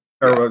 But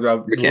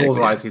rules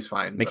wise, he's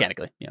fine.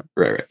 Mechanically, yeah.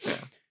 Right.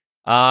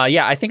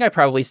 Yeah. I think I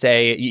probably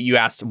say you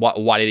asked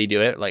why did he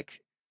do it?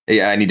 Like,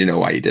 yeah, I need to know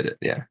why you did it.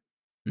 Yeah.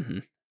 Mm-hmm.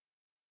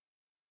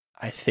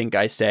 I think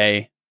I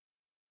say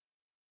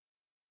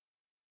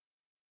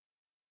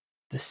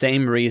the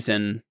same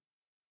reason.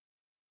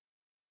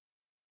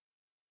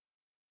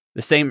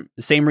 The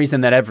same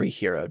reason that every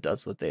hero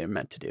does what they are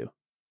meant to do.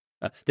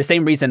 The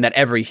same reason that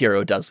every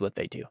hero does what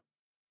they do.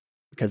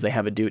 Because they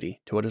have a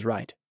duty to what is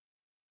right.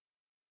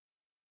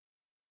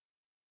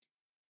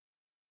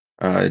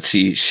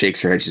 She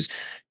shakes her head. She says,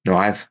 "No,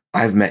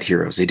 I've met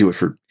heroes. They do it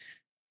for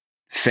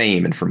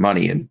fame and for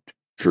money and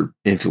for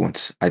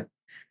influence.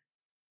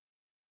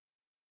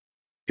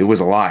 It was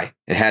a lie.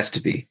 It has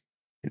to be.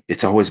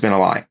 It's always been a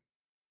lie."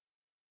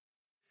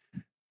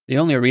 The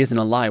only reason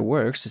a lie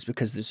works is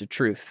because there's a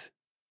truth.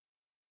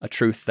 A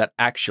truth that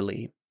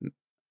actually...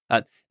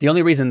 the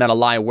only reason that a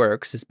lie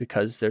works is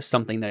because there's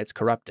something that it's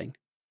corrupting.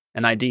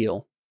 An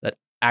ideal that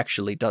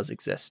actually does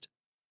exist.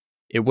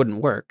 It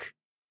wouldn't work.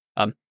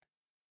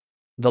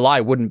 The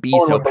lie wouldn't be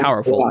so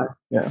powerful.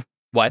 Yeah.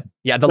 What?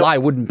 Yeah, the lie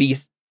wouldn't be...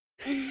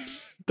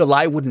 the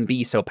lie wouldn't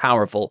be so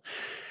powerful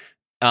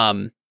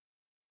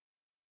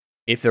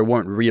if there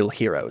weren't real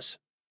heroes.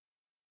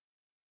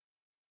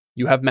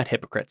 You have met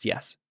hypocrites,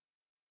 yes.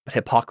 But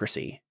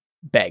hypocrisy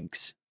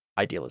begs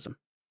idealism.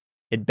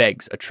 It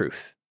begs a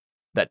truth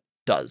that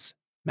does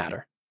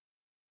matter.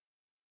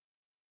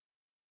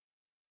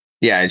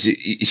 Yeah, and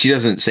she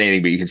doesn't say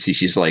anything, but you can see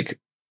she's like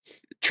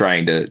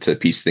trying to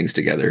piece things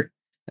together,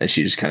 and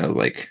she just kind of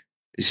like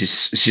she's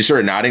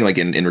sort of nodding like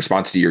in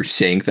response to your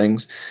saying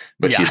things,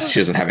 but she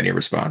doesn't have any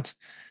response,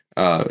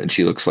 and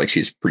she looks like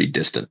she's pretty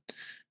distant.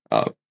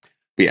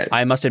 Yeah,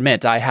 I must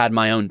admit I had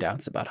my own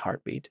doubts about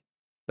Heartbeat,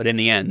 but in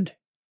the end,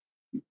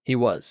 he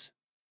was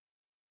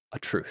a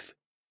truth.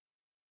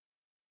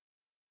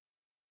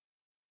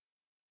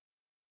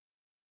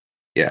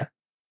 Yeah.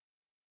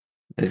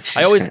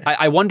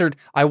 I wonder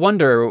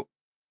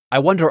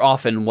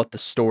often what the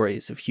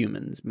stories of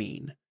humans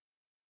mean,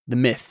 the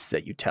myths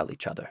that you tell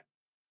each other.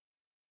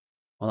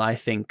 Well, I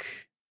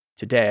think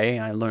today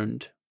I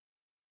learned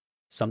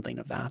something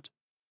of that.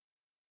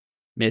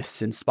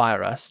 Myths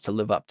inspire us to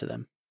live up to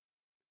them.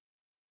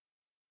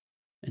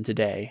 And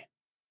today,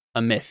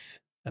 a myth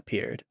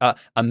appeared.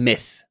 A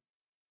myth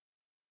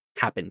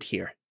happened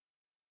here.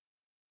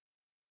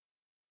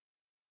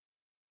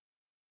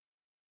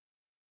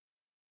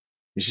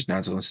 He just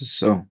nods and listens.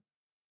 So,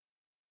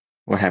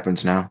 what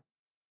happens now?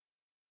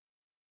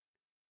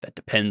 That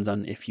depends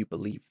on if you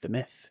believe the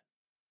myth.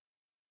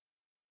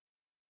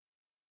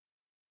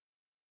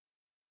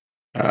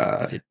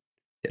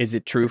 Is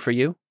it true for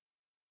you?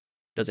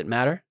 Does it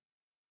matter?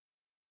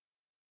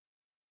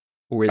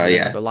 Or is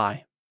it another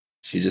lie?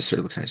 She just sort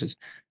of looks at it and says,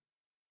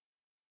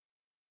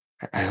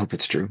 I hope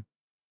it's true.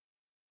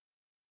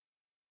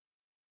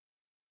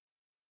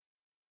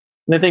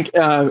 And I think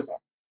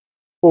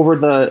over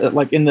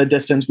the in the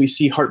distance we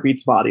see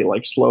Heartbeat's body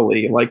like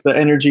slowly, like the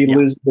energy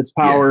loses its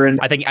power, and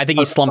I think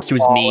he slumps to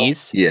his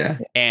knees, yeah,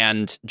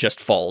 and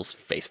just falls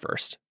face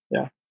first.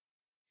 Yeah.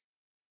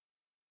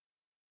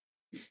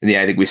 And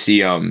yeah, I think we see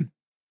No,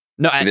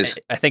 I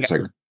think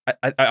sorry.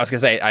 I was gonna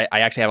say I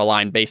actually have a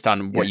line based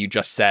on what you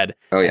just said.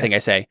 Oh yeah. I think I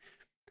say,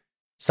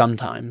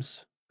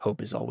 sometimes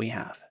hope is all we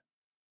have.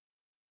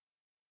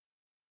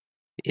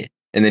 Yeah.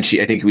 And then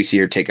I think we see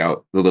her take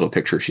out the little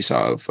picture she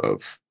saw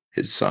of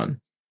his son,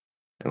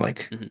 and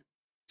like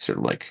sort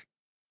of like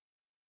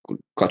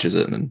clutches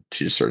it, and then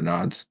she just sort of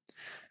nods.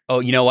 Oh,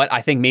 you know what?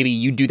 I think maybe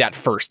you do that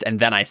first, and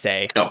then I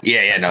say, "Oh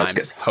yeah, no, it's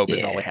good. Hope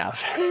is all we have."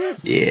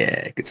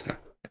 Yeah, good stuff.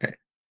 Okay.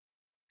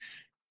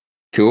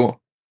 Cool.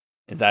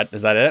 Is that it?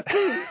 Is that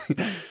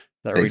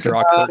where we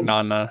draw a curtain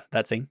on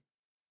that scene?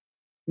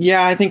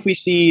 Yeah, I think we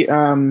see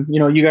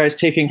you guys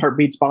taking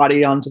Heartbeat's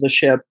body onto the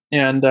ship,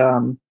 and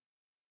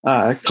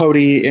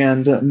Cody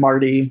and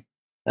Marty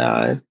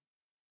on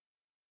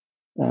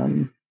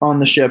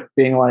the ship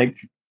being like,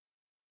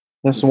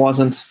 this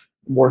wasn't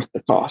worth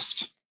the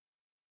cost.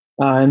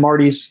 And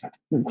Marty's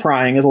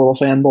crying as a little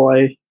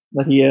fanboy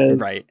that he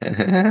is.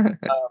 Right.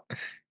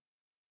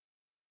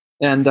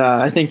 And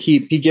I think he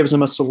gives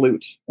him a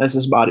salute as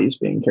his body's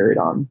being carried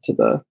on to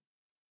the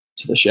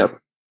ship.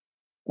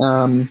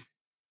 And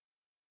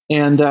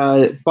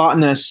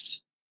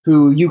Botanist,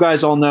 who you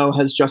guys all know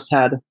has just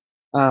had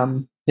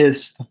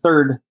his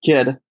third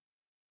kid,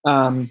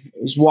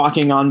 is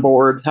walking on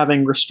board,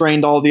 having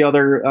restrained all the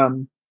other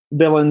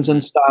villains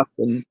and stuff.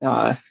 And you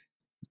gonna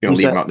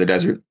leave him out in the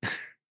desert?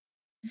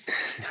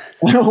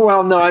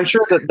 Well, no, I'm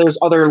sure that there's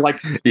other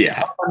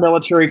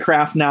military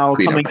craft now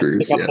Clean coming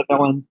crews, to pick up the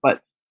villains,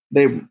 but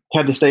they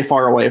had to stay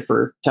far away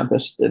for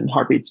Tempest and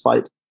Heartbeat's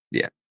fight.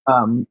 Yeah.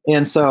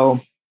 And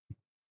so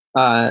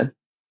now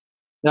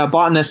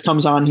Botanist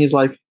comes on. He's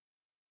like,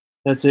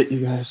 "That's it,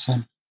 you guys.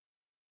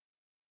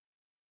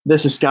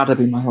 This has got to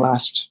be my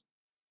last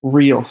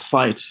real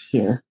fight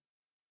here."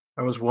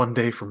 I was one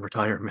day from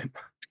retirement.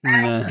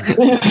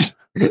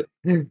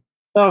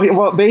 Oh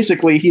well,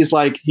 basically, he's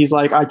like,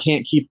 I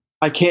can't keep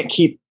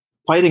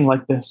fighting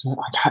like this.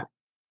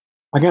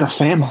 I got a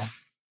family.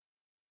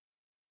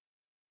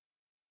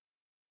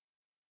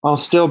 I'll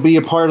still be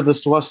a part of the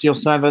Celestial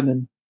Seven,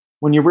 and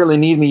when you really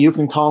need me, you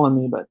can call on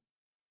me. But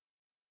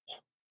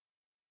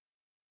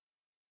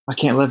I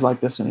can't live like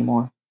this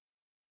anymore.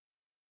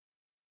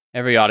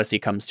 Every odyssey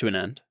comes to an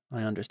end.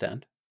 I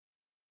understand.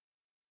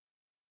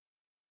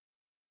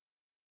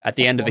 At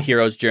the end of a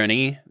hero's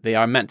journey, they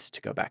are meant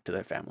to go back to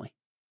their family.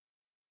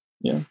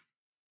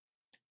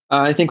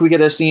 I think we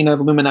get a scene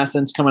of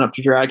Luminescence coming up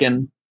to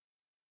Dragon,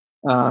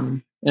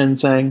 and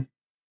saying,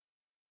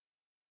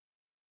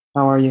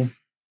 "How are you?"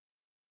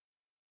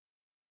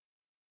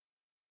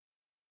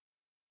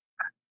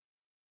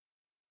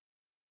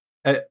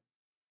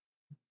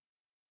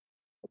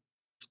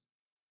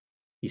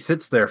 He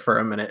sits there for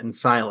a minute in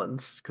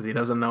silence because he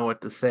doesn't know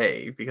what to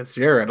say, because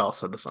Jared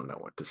also doesn't know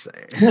what to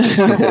say.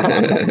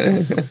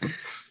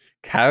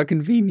 How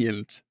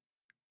convenient.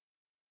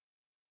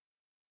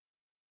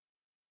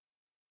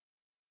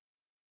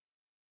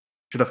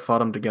 Should have fought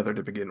them together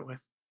to begin with.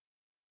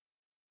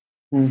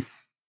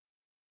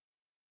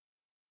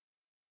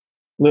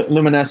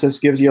 Luminescence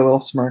gives you a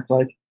little smirk,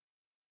 like,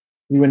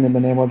 you wouldn't have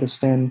been able to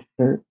stand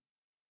their,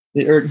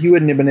 or you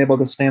wouldn't have been able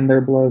to stand their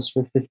blows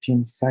for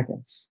 15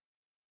 seconds.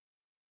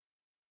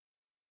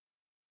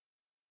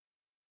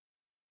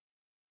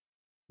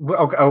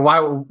 Okay,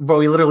 why? But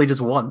we literally just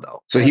won,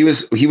 though. So he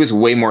was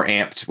way more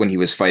amped when he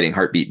was fighting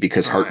Heartbeat,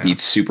 because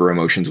Heartbeat's super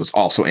emotions was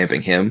also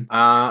amping him.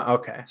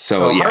 Okay.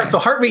 So yeah. So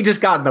Heartbeat just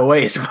got in the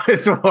way. Is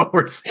what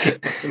we're saying.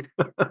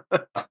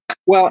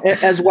 Well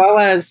as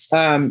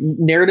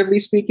narratively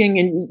speaking,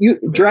 and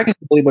Dragon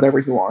can believe whatever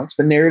he wants,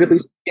 but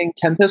narratively speaking,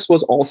 Tempest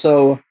was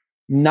also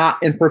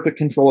not in perfect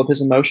control of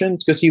his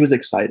emotions because he was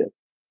excited.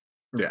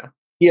 Yeah.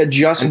 He had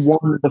just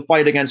won the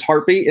fight against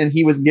Heartbeat, and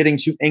he was getting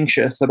too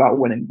anxious about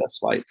winning this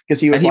fight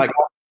because he was like,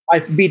 oh,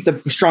 I beat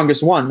the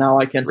strongest one. Now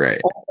I can. Right.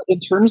 Also,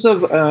 in terms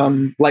of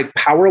like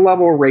power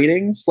level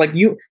ratings, like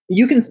you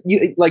can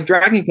like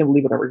Dragon can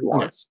believe whatever he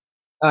wants.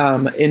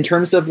 In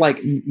terms of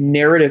like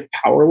narrative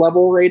power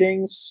level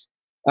ratings,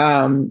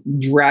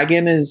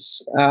 Dragon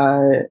is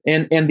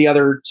and the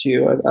other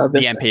two the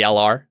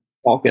NPLR,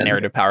 Vulcan.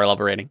 Narrative power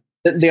level rating.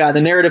 The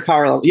narrative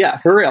power level. Yeah,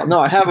 for real. No,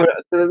 I have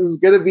this is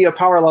going to be a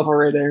power level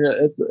rating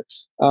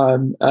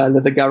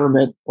that the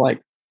government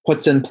like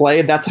puts in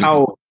play. That's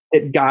how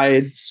it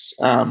guides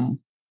the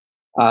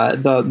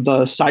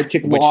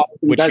sidekick law.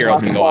 Which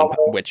heroes can go on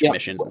which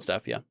missions and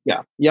stuff. Yeah.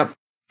 Yep.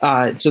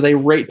 So they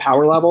rate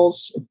power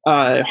levels.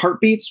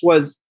 Heartbeats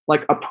was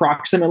like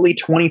approximately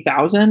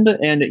 20,000,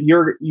 and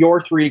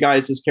your three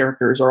guys'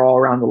 characters are all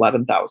around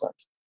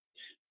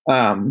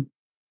 11,000.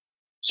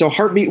 So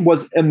Heartbeat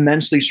was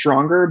immensely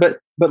stronger,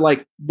 but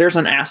like there's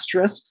an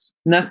asterisk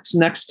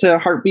next to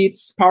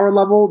Heartbeat's power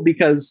level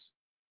because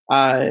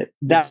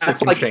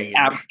that's like its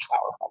average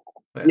power level.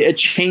 Yeah. It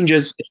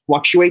changes, it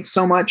fluctuates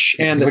so much,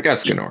 and it's like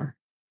Escanor.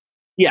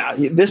 Yeah,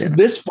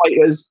 this fight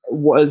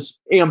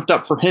was amped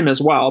up for him as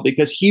well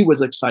because he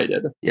was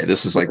excited. Yeah,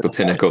 this was like the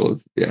pinnacle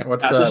of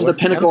this is the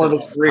pinnacle of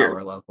his career.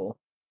 Power level.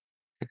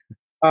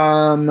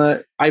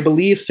 I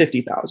believe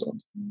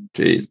 50,000.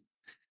 Jeez.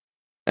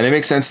 And it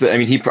makes sense that, I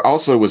mean, he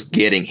also was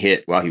getting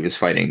hit while he was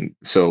fighting,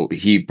 so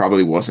he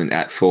probably wasn't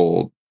at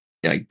full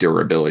like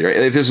durability, right?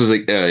 If this was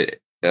like a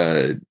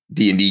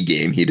D&D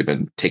game, he'd have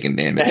been taking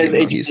damage. His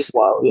HP is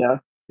low, yeah.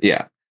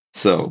 Yeah.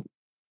 So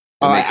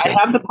I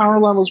have the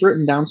power levels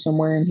written down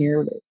somewhere in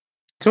here.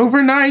 It's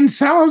over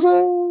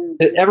 9,000.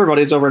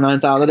 Everybody's over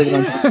 9,000.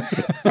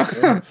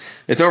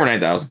 It's over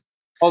 9,000.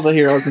 All the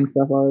heroes and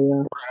stuff are,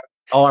 yeah.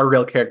 All our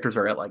real characters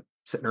are at like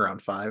sitting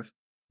around 5.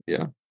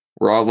 Yeah.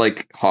 We're all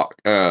like Hawk.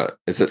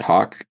 Is it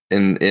Hawk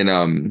in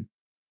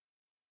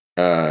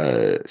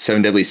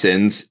Seven Deadly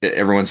Sins?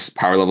 Everyone's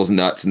power level's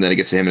nuts, and then it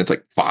gets to him, and it's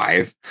like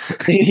 5.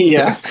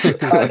 Yeah,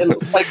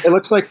 it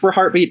looks like for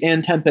Heartbeat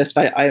and Tempest,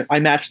 I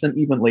matched them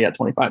evenly at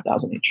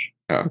 25,000 each.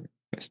 Oh,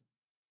 nice.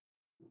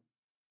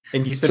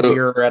 And you said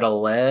you're at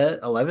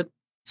 11.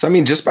 So I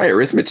mean, just by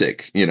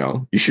arithmetic,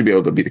 you should be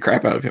able to beat the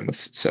crap out of him with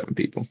 7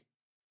 people.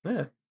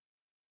 Yeah.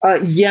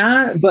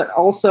 Yeah, but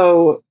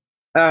also.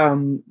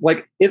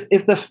 Like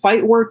if the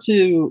fight were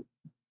to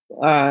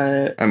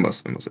I'm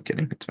mostly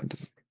kidding. It's fine.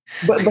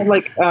 But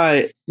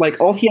like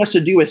all he has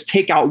to do is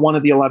take out one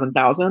of the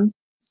 11,000.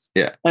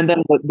 Yeah. And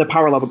then the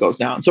power level goes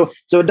down. So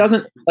it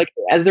doesn't like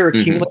as they're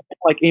accumulating,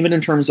 like even in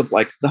terms of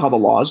like how the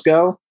laws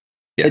go,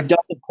 it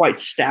doesn't quite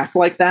stack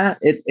like that.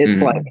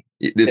 It's like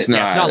it's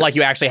not like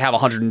you actually have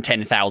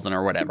 110,000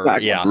 or whatever.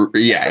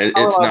 Exactly. Yeah.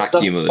 It's not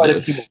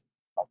cumulative.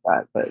 Like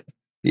that, but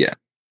yeah.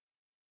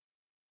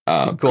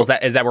 Cool.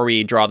 Is that where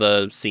we draw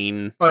the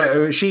scene?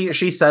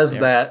 She says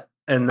that,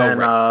 and then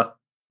right.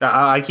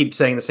 I keep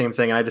saying the same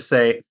thing, and I just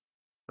say,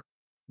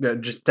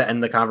 just to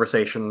end the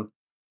conversation,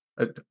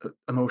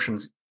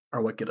 emotions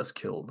are what get us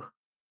killed,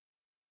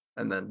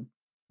 and then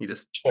he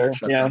just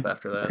shuts up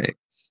after that. Right.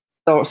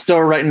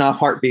 Still writing off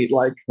Heartbeat,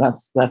 like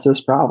that's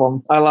his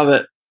problem. I love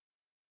it.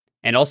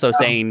 And also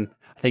saying,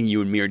 I think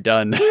you and me are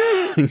done.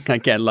 I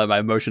can't let my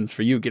emotions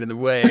for you get in the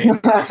way. Is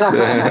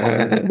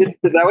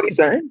that what he's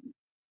saying?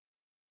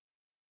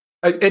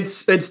 It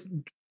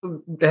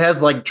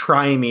has like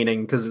try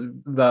meaning because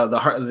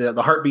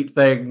the Heartbeat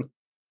thing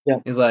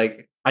is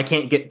like I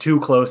can't get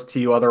too close to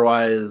you,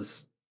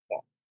 otherwise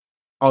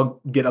I'll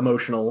get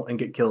emotional and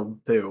get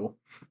killed too.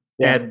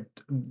 Yeah. And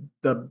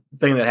the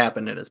thing that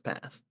happened in his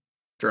past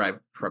derived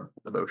from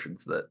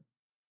emotions that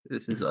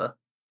this is a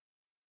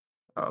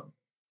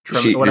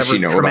does she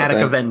know traumatic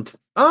about that? event.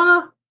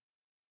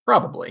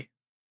 Probably.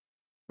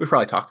 We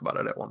probably talked about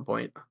it at one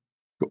point.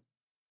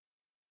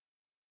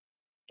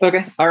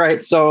 Okay. All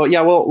right. So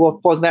yeah, we'll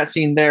close that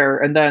scene there,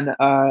 and then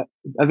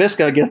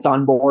Aviska gets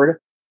on board,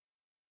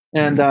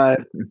 and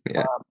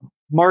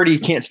Marty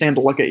can't stand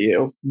to look at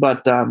you,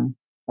 but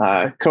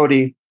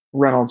Cody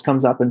Reynolds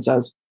comes up and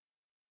says,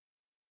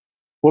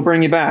 "We'll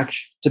bring you back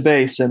to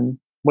base, and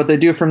what they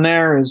do from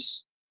there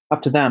is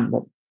up to them.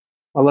 But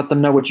I'll let them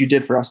know what you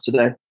did for us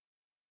today.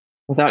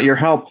 Without your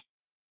help,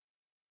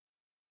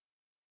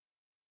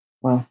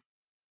 well,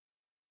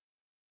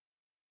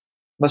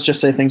 let's just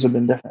say things would have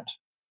been different.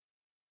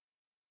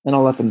 And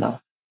I'll let them know."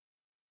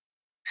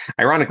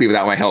 Ironically,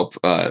 without my help,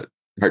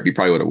 Heartbeat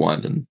probably would have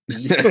won. And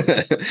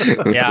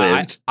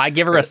yeah, I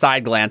give her a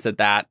side glance at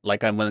that,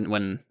 like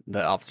when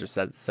the officer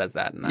says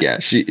that.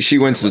 And she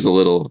winces a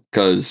little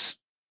because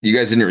you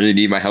guys didn't really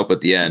need my help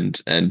at the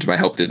end, and my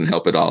help didn't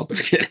help at all.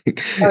 But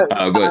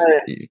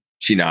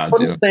she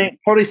nods.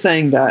 Cody's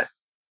saying that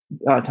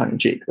tongue in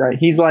cheek, right?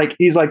 He's like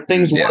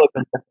things would have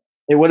been different.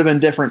 It would have been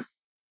different.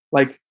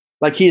 Like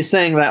he's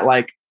saying that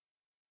like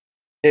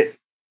it,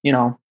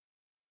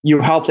 you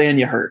helped and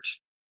you hurt.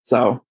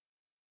 So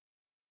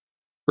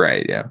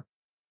right, yeah.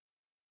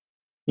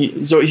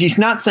 So he's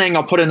not saying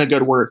I'll put in a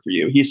good word for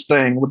you. He's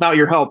saying without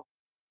your help,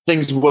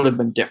 things would have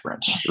been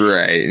different.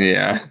 Right,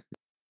 yeah.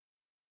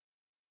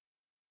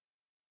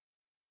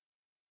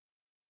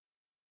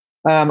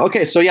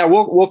 Okay, so yeah,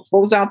 we'll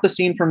close out the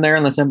scene from there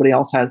unless anybody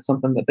else has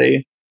something that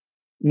they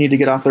need to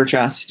get off their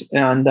chest.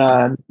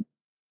 And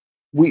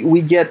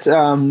we get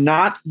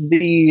not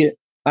the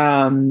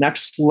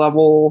next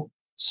level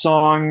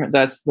song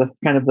that's the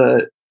kind of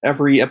the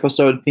every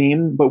episode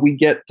theme, but we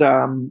get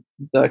the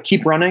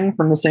Keep Running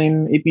from the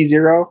same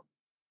AP0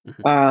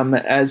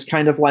 as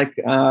kind of like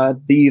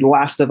the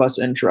Last of Us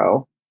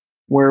intro,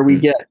 where we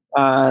get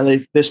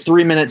this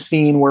 3-minute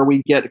scene where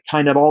we get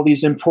kind of all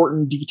these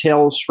important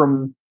details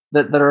from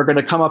that are going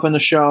to come up in the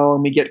show,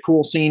 and we get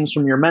cool scenes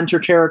from your mentor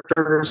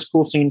characters,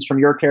 cool scenes from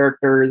your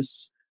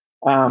characters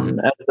as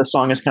the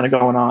song is kind of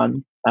going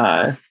on.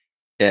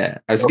 Yeah,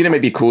 I was thinking it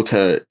might be cool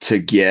to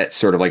get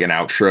sort of like an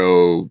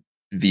outro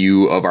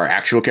view of our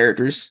actual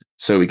characters,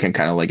 so we can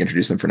kind of like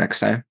introduce them for next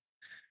time.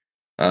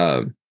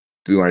 Do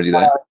we want to do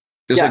that?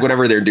 Just yes. like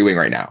whatever they're doing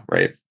right now,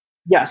 right?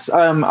 Yes.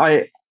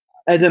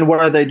 As in, what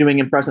are they doing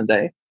in present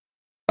day?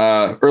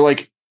 Or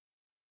like,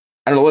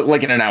 I don't know,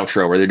 like in an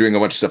outro where they're doing a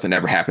bunch of stuff that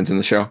never happens in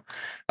the show.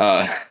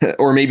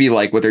 Or maybe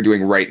like what they're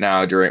doing right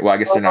now during. Well, I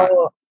guess they're not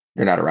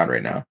around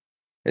right now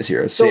as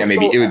heroes. So yeah,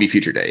 maybe it would be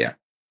future day. Yeah.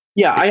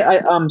 Yeah,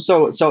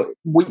 so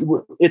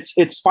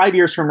it's 5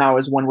 years from now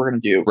is when we're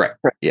going to do. Right.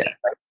 Yeah.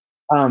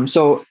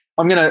 So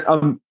I'm going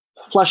to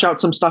flesh out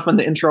some stuff in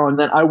the intro, and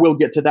then I will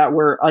get to that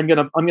where I'm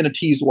going to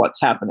tease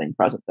what's happening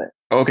present day.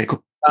 Oh, okay,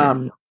 cool.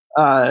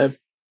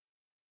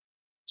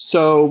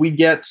 So we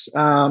get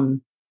I'll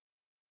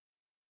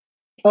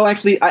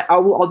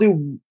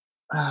do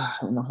I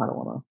don't know how to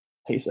want to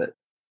pace it.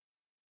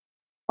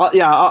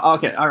 Okay,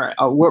 all right.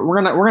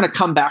 We're gonna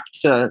come back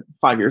to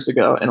 5 years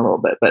ago in a little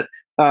bit, but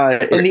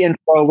in the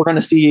intro, we're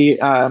gonna see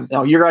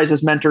your guys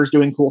as mentors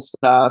doing cool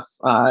stuff.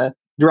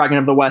 Dragon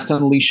of the West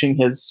unleashing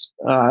his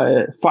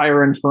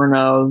fire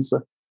infernos.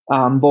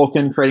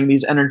 Vulcan creating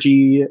these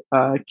energy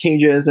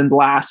cages and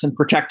blasts and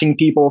protecting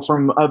people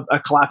from a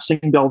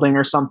collapsing building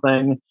or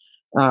something.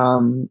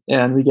 And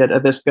we get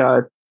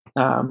Aviska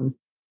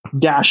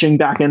dashing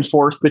back and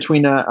forth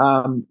between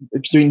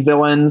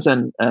villains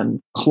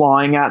and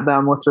clawing at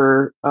them with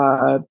her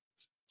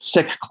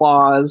sick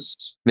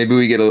claws. Maybe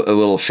we get a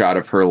little shot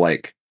of her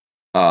like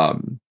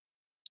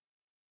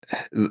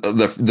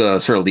the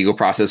sort of legal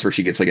process where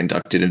she gets like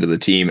inducted into the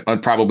team,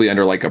 probably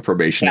under like a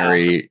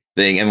probationary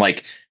thing, and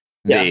like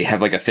they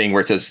have like a thing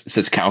where it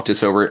says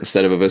Countess over it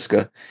instead of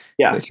Aviska.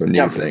 Yeah, that's a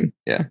new thing.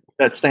 Yeah,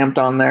 that's stamped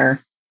on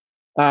there.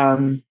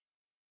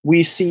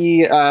 We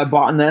see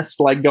Botanist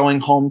like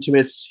going home to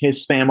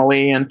his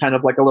family, and kind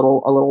of like a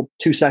little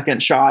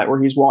 2-second shot where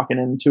he's walking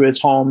into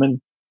his home and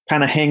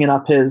kind of hanging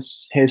up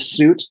his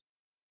suit.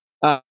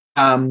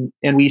 And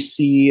we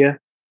see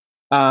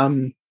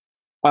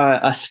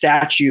a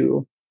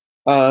statue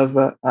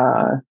of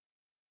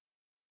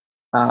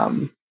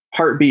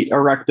Heartbeat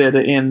erected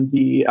in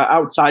the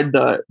outside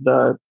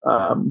the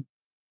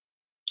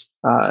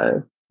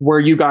where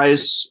you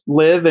guys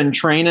live and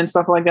train and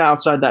stuff like that.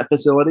 Outside that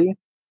facility,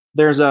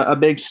 there's a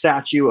big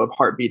statue of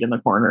Heartbeat in the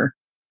corner,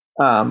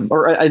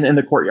 or in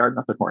the courtyard,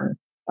 not the corner,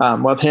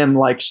 of him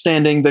like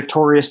standing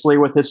victoriously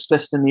with his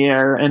fist in the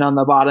air, and on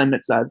the bottom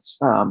it says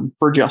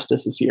 "For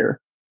Justice is here"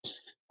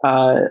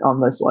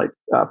 on this like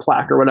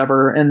plaque or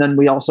whatever. And then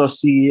we also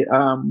see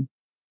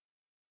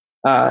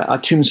a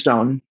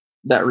tombstone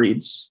that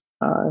reads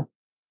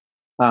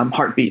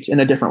Heartbeat in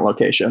a different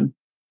location,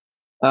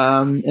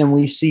 and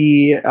we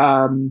see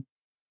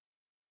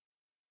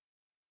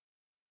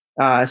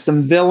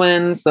some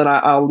villains that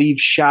I'll leave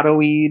shadowed.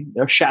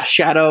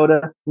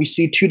 We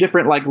see 2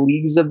 different like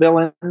leagues of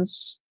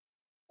villains,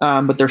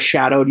 but they're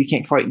shadowed. You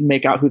can't quite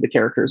make out who the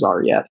characters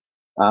are yet.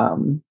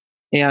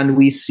 and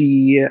we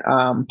see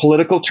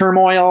political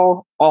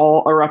turmoil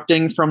all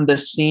erupting from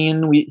this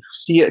scene. We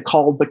see it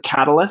called the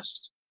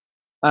Catalyst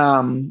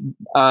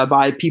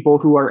by people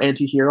who are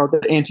anti-hero.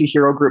 The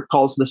anti-hero group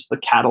calls this the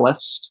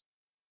Catalyst.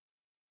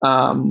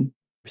 We're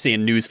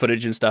seeing news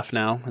footage and stuff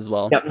now as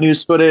well. Yeah,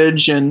 news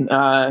footage and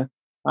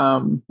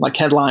like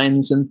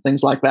headlines and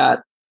things like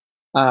that.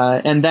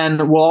 And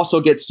then we'll also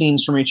get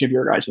scenes from each of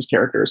your guys'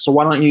 characters. So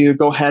why don't you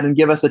go ahead and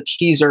give us a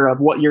teaser of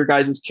what your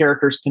guys'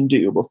 characters can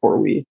do before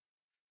we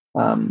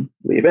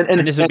leave.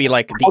 And this would be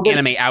like the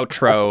anime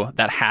outro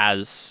that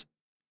has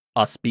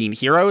us being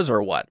heroes,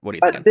 or what? What do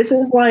you think? This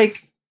is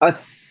like a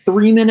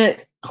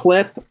 3-minute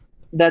clip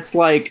that's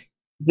like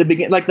the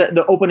begin, like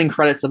the opening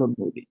credits of a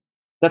movie.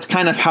 That's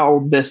kind of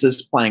how this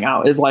is playing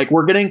out. Is like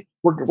we're getting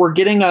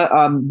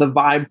the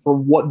vibe for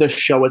what the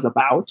show is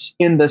about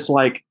in this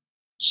like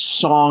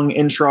song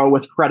intro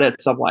with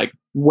credits of like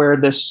where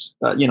this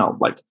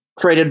like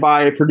created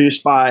by,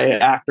 produced by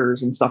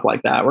actors and stuff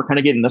like that. We're kind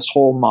of getting this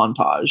whole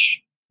montage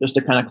just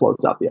to kind of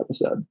close out the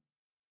episode.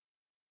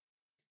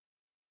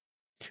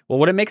 Well,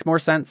 would it make more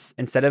sense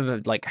instead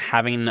of like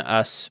having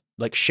us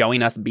like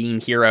showing us being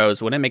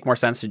heroes? Would it make more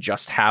sense to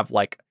just have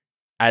like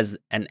as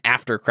an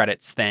after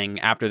credits thing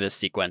after this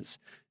sequence,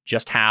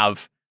 just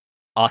have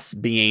us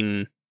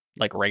being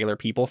like regular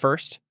people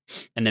first,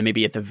 and then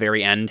maybe at the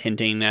very end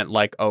hinting at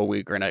like, oh,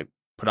 we're gonna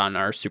put on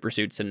our super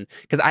suits? And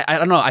because I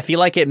don't know, I feel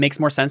like it makes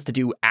more sense to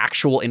do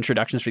actual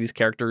introductions for these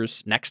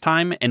characters next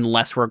time,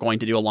 unless we're going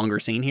to do a longer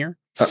scene here.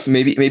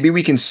 Maybe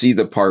we can see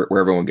the part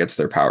where everyone gets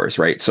their powers,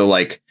 right? So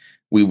like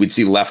we would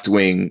see Left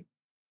Wing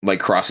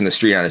like crossing the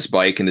street on his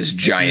bike, and this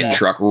giant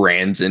truck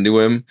rams into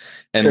him,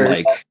 and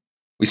like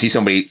we see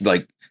somebody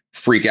like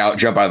freak out,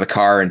 jump out of the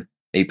car, and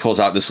he pulls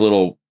out this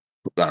little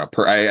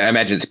I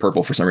imagine it's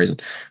purple for some reason,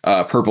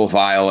 purple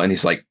vial, and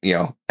he's like,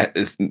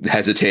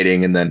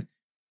 hesitating, and then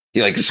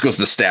he like just goes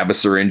to stab a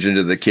syringe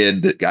into the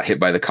kid that got hit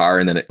by the car,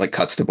 and then it like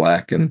cuts to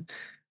black, and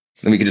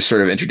then we could just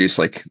sort of introduce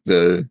like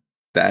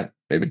that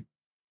maybe.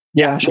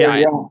 Yeah, sure.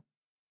 Yeah.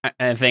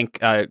 I think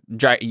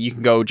you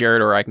can go,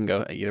 Jared, or I can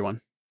go, either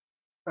one.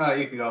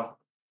 You can go.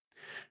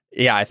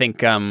 Yeah, I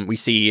think we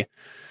see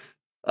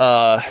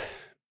a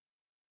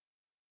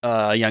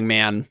young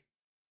man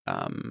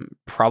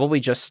probably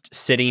just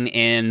sitting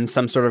in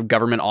some sort of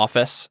government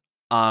office.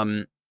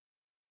 And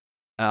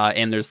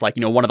there's like,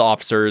 one of the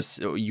officers,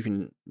 you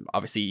can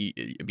obviously,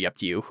 it'd be up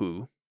to you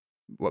who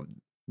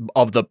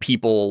of the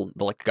people,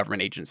 the like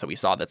government agents that we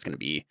saw that's going to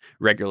be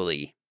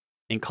regularly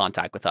in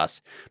contact with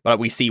us. But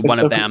we see one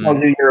of them.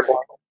 Tells you you're a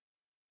blank.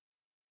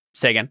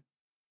 Say again.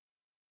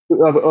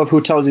 Of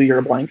who tells you you're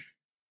a blank?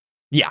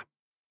 Yeah.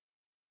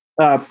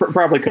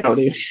 Probably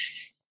Cody.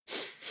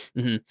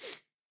 Mm-hmm.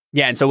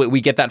 Yeah, and so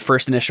we get that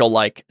first initial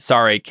like,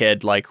 sorry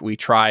kid, like we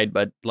tried,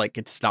 but like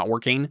it's not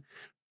working.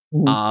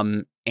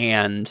 Mm-hmm.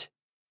 And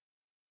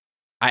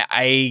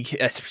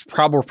it's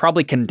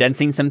probably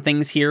condensing some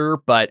things here,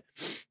 but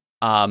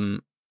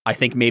I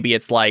think maybe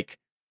it's like,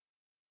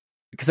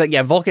 because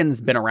Vulcan's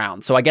been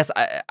around, so I guess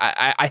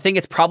I think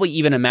it's probably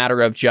even a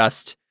matter of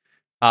just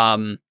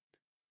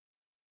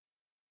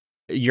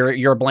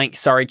you're a blank,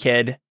 sorry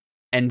kid,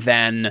 and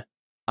then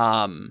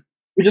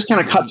we just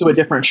kind of cut to a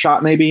different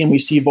shot maybe, and we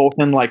see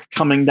Vulcan like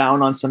coming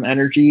down on some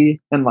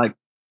energy and like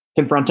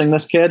confronting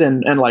this kid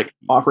and like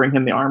offering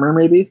him the armor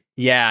maybe.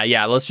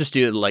 Yeah, let's just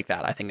do it like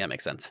that. I think that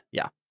makes sense.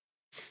 Yeah,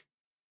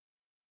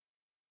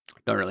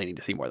 don't really need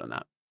to see more than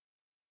that.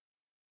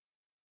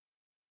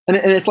 And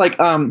it's like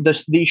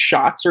these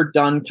shots are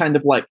done kind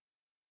of like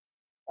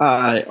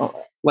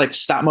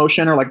stop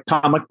motion or like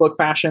comic book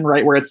fashion,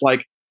 right? Where it's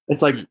like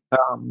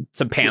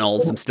some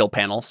panels, some still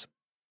panels.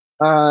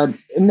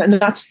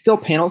 Not still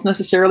panels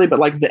necessarily, but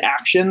like the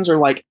actions are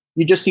like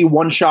you just see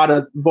one shot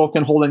of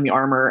Vulcan holding the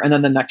armor, and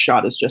then the next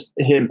shot is just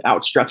him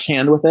outstretched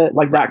hand with it.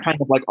 Like that kind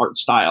of like art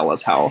style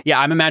is how. Yeah,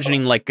 I'm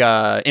imagining like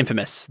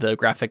Infamous, the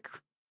graphic.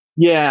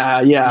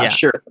 Yeah,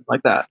 sure, something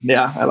like that.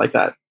 Yeah, I like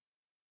that.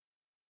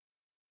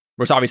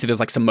 Whereas obviously there's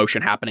like some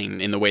motion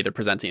happening in the way they're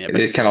presenting it.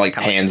 It kind of like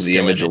pans the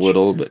image a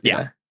little, but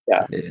yeah.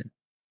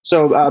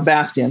 So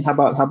Bastian, how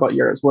about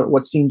yours?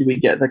 What scene do we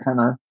get that kind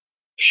of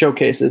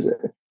showcases it?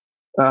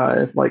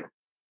 Like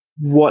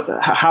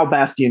how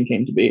Bastian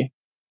came to be?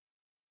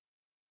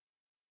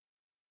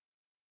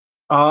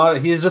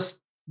 He's just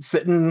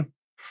sitting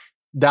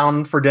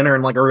down for dinner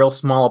in like a real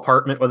small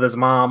apartment with his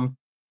mom,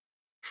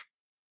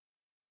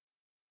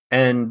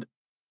 and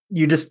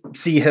you just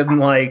see him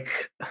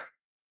like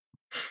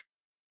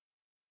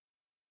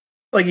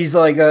he's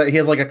like he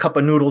has like a cup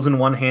of noodles in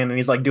one hand, and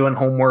he's like doing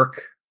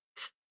homework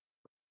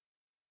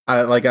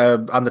on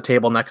the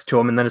table next to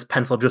him, and then his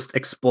pencil just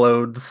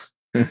explodes.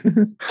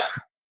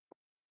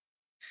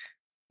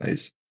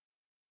 Nice.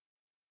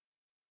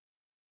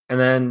 And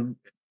then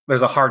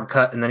there's a hard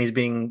cut, and then he's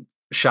being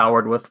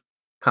showered with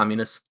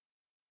communist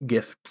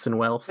gifts and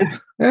wealth.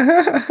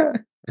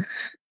 And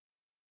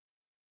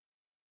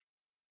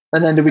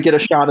then do we get a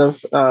shot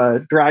of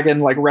Dragon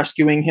like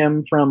rescuing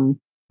him from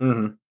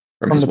his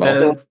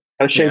the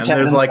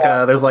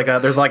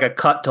there's like a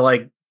cut to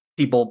like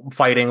people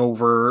fighting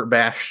over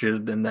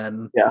Bastion, and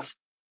then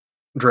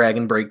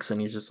Dragon breaks, and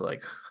he's just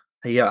like,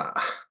 yeah.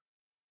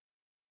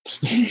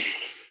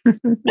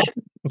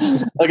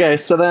 Okay,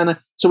 so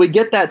we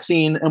get that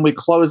scene and we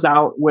close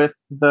out with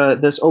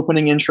this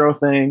opening intro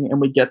thing, and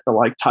we get the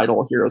like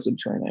title Heroes in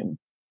Training.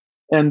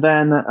 And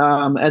then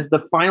as the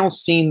final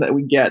scene that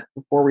we get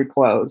before we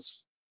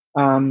close,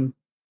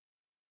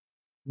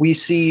 we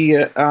see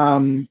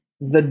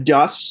the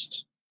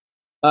dust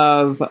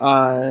of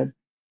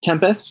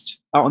Tempest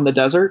out in the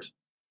desert,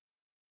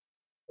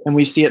 and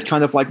we see it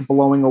kind of like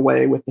blowing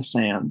away with the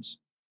sand,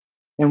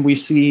 and we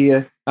see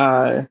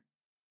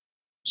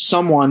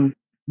someone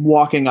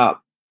walking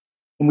up,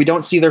 and we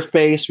don't see their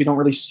face. We don't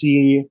really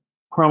see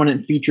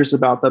prominent features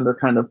about them. They're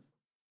kind of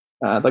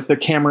like the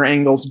camera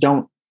angles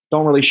don't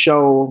really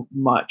show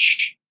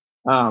much.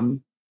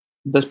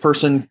 This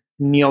person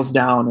kneels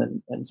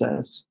down and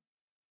says,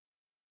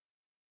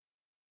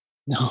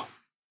 no.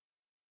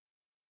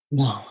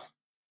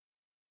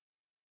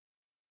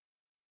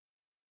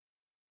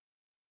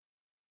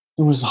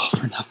 It was all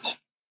for nothing.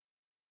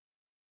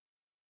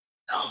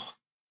 No.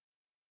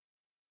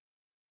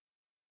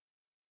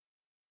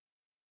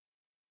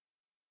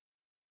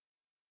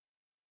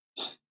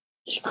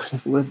 He could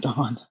have lived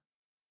on.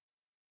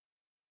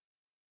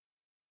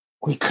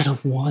 We could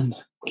have won.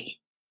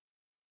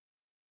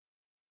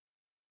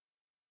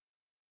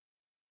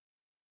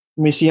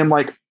 We see him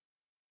like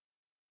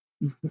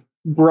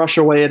brush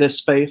away at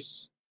his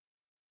face,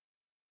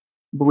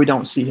 but we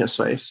don't see his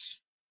face.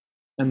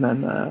 And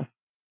then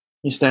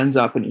he stands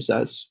up and he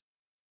says,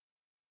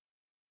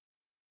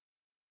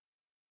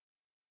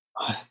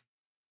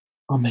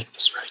 I'll make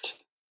this right.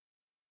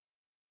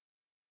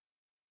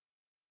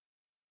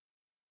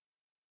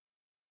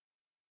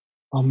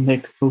 I'll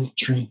make the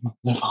dream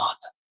live on.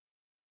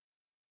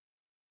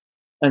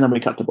 And then we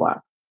cut to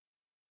black.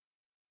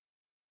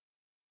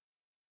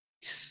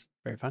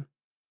 Very fun.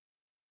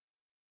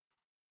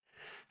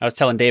 I was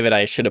telling David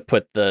I should have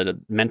put the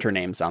mentor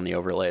names on the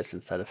overlays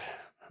instead of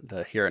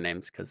the hero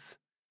names, because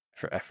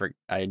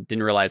I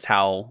didn't realize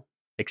how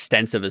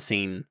extensive a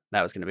scene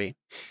that was going to be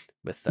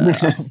with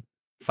us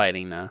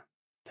fighting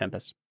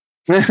Tempest.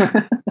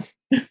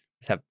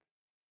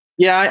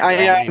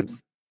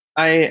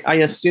 I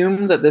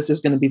assume that this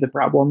is going to be the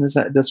problem, is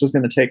that this was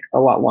going to take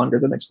a lot longer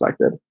than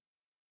expected.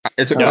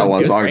 It took as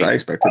long as I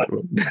expected it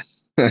would.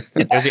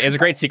 It was a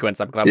great sequence.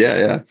 I'm glad.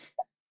 Yeah.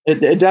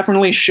 It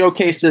definitely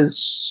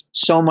showcases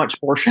so much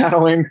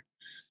foreshadowing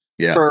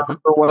for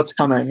what's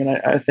coming. And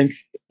I think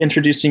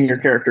introducing your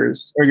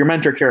characters or your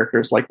mentor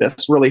characters like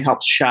this really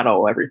helps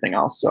shadow everything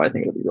else. So I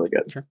think it'll be really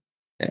good. Sure.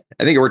 Yeah.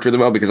 I think it worked really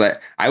well, because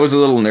I was a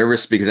little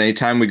nervous, because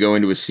anytime we go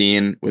into a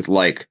scene with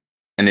like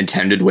an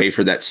intended way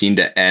for that scene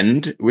to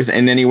end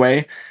in any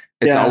way,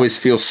 it always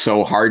feels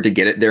so hard to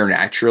get it there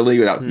naturally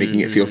without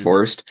making it feel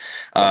forced.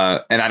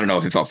 And I don't know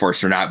if it felt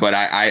forced or not, but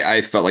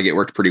I felt like it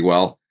worked pretty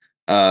well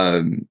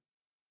to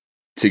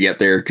get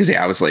there. Because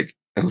I was like,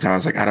 the whole time I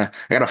was like, I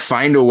gotta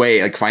find a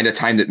way, like find a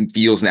time that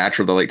feels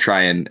natural to like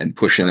try and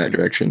push in that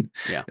direction.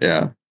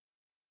 Yeah.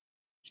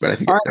 But I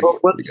think all right, well,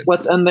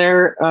 let's end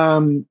there.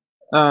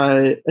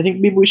 I think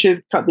maybe we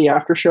should cut the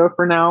after show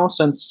for now,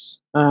 since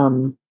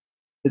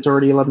it's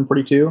already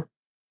 11:42.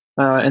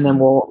 And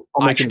then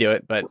I can do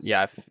it, but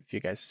yeah, if you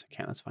guys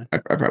can't, that's fine. I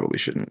probably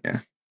shouldn't. Yeah.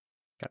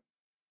 Okay.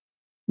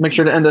 Make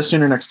sure to end us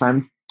sooner next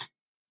time.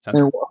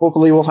 And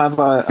hopefully we'll have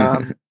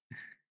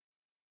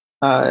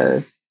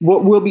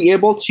we'll be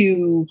able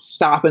to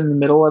stop in the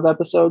middle of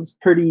episodes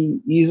pretty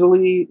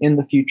easily in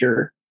the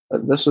future.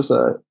 This was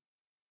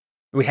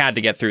we had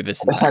to get through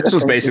this. This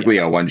was basically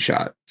a one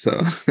shot.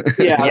 So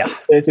yeah,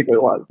 basically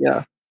it was.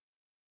 Yeah.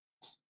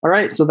 All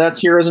right, so that's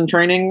Heroes in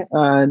Training.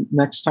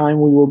 Next time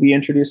we will be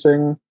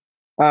introducing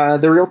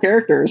the real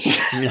characters.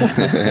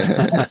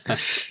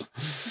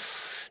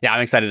 Yeah,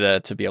 I'm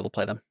excited to be able to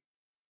play them.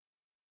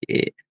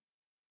 Yeah.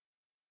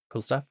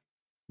 Cool stuff.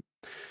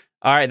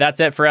 All right, that's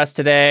it for us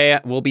today.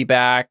 We'll be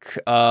back,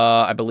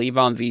 I believe,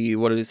 on the,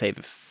 what did we say,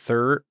 the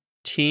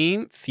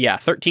 13th? Yeah,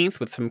 13th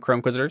with some Chrome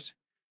Inquisitors.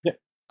 Yep.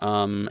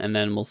 And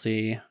then we'll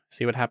see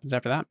what happens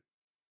after that.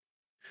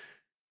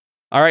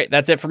 All right,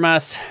 that's it from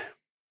us.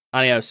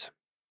 Adios.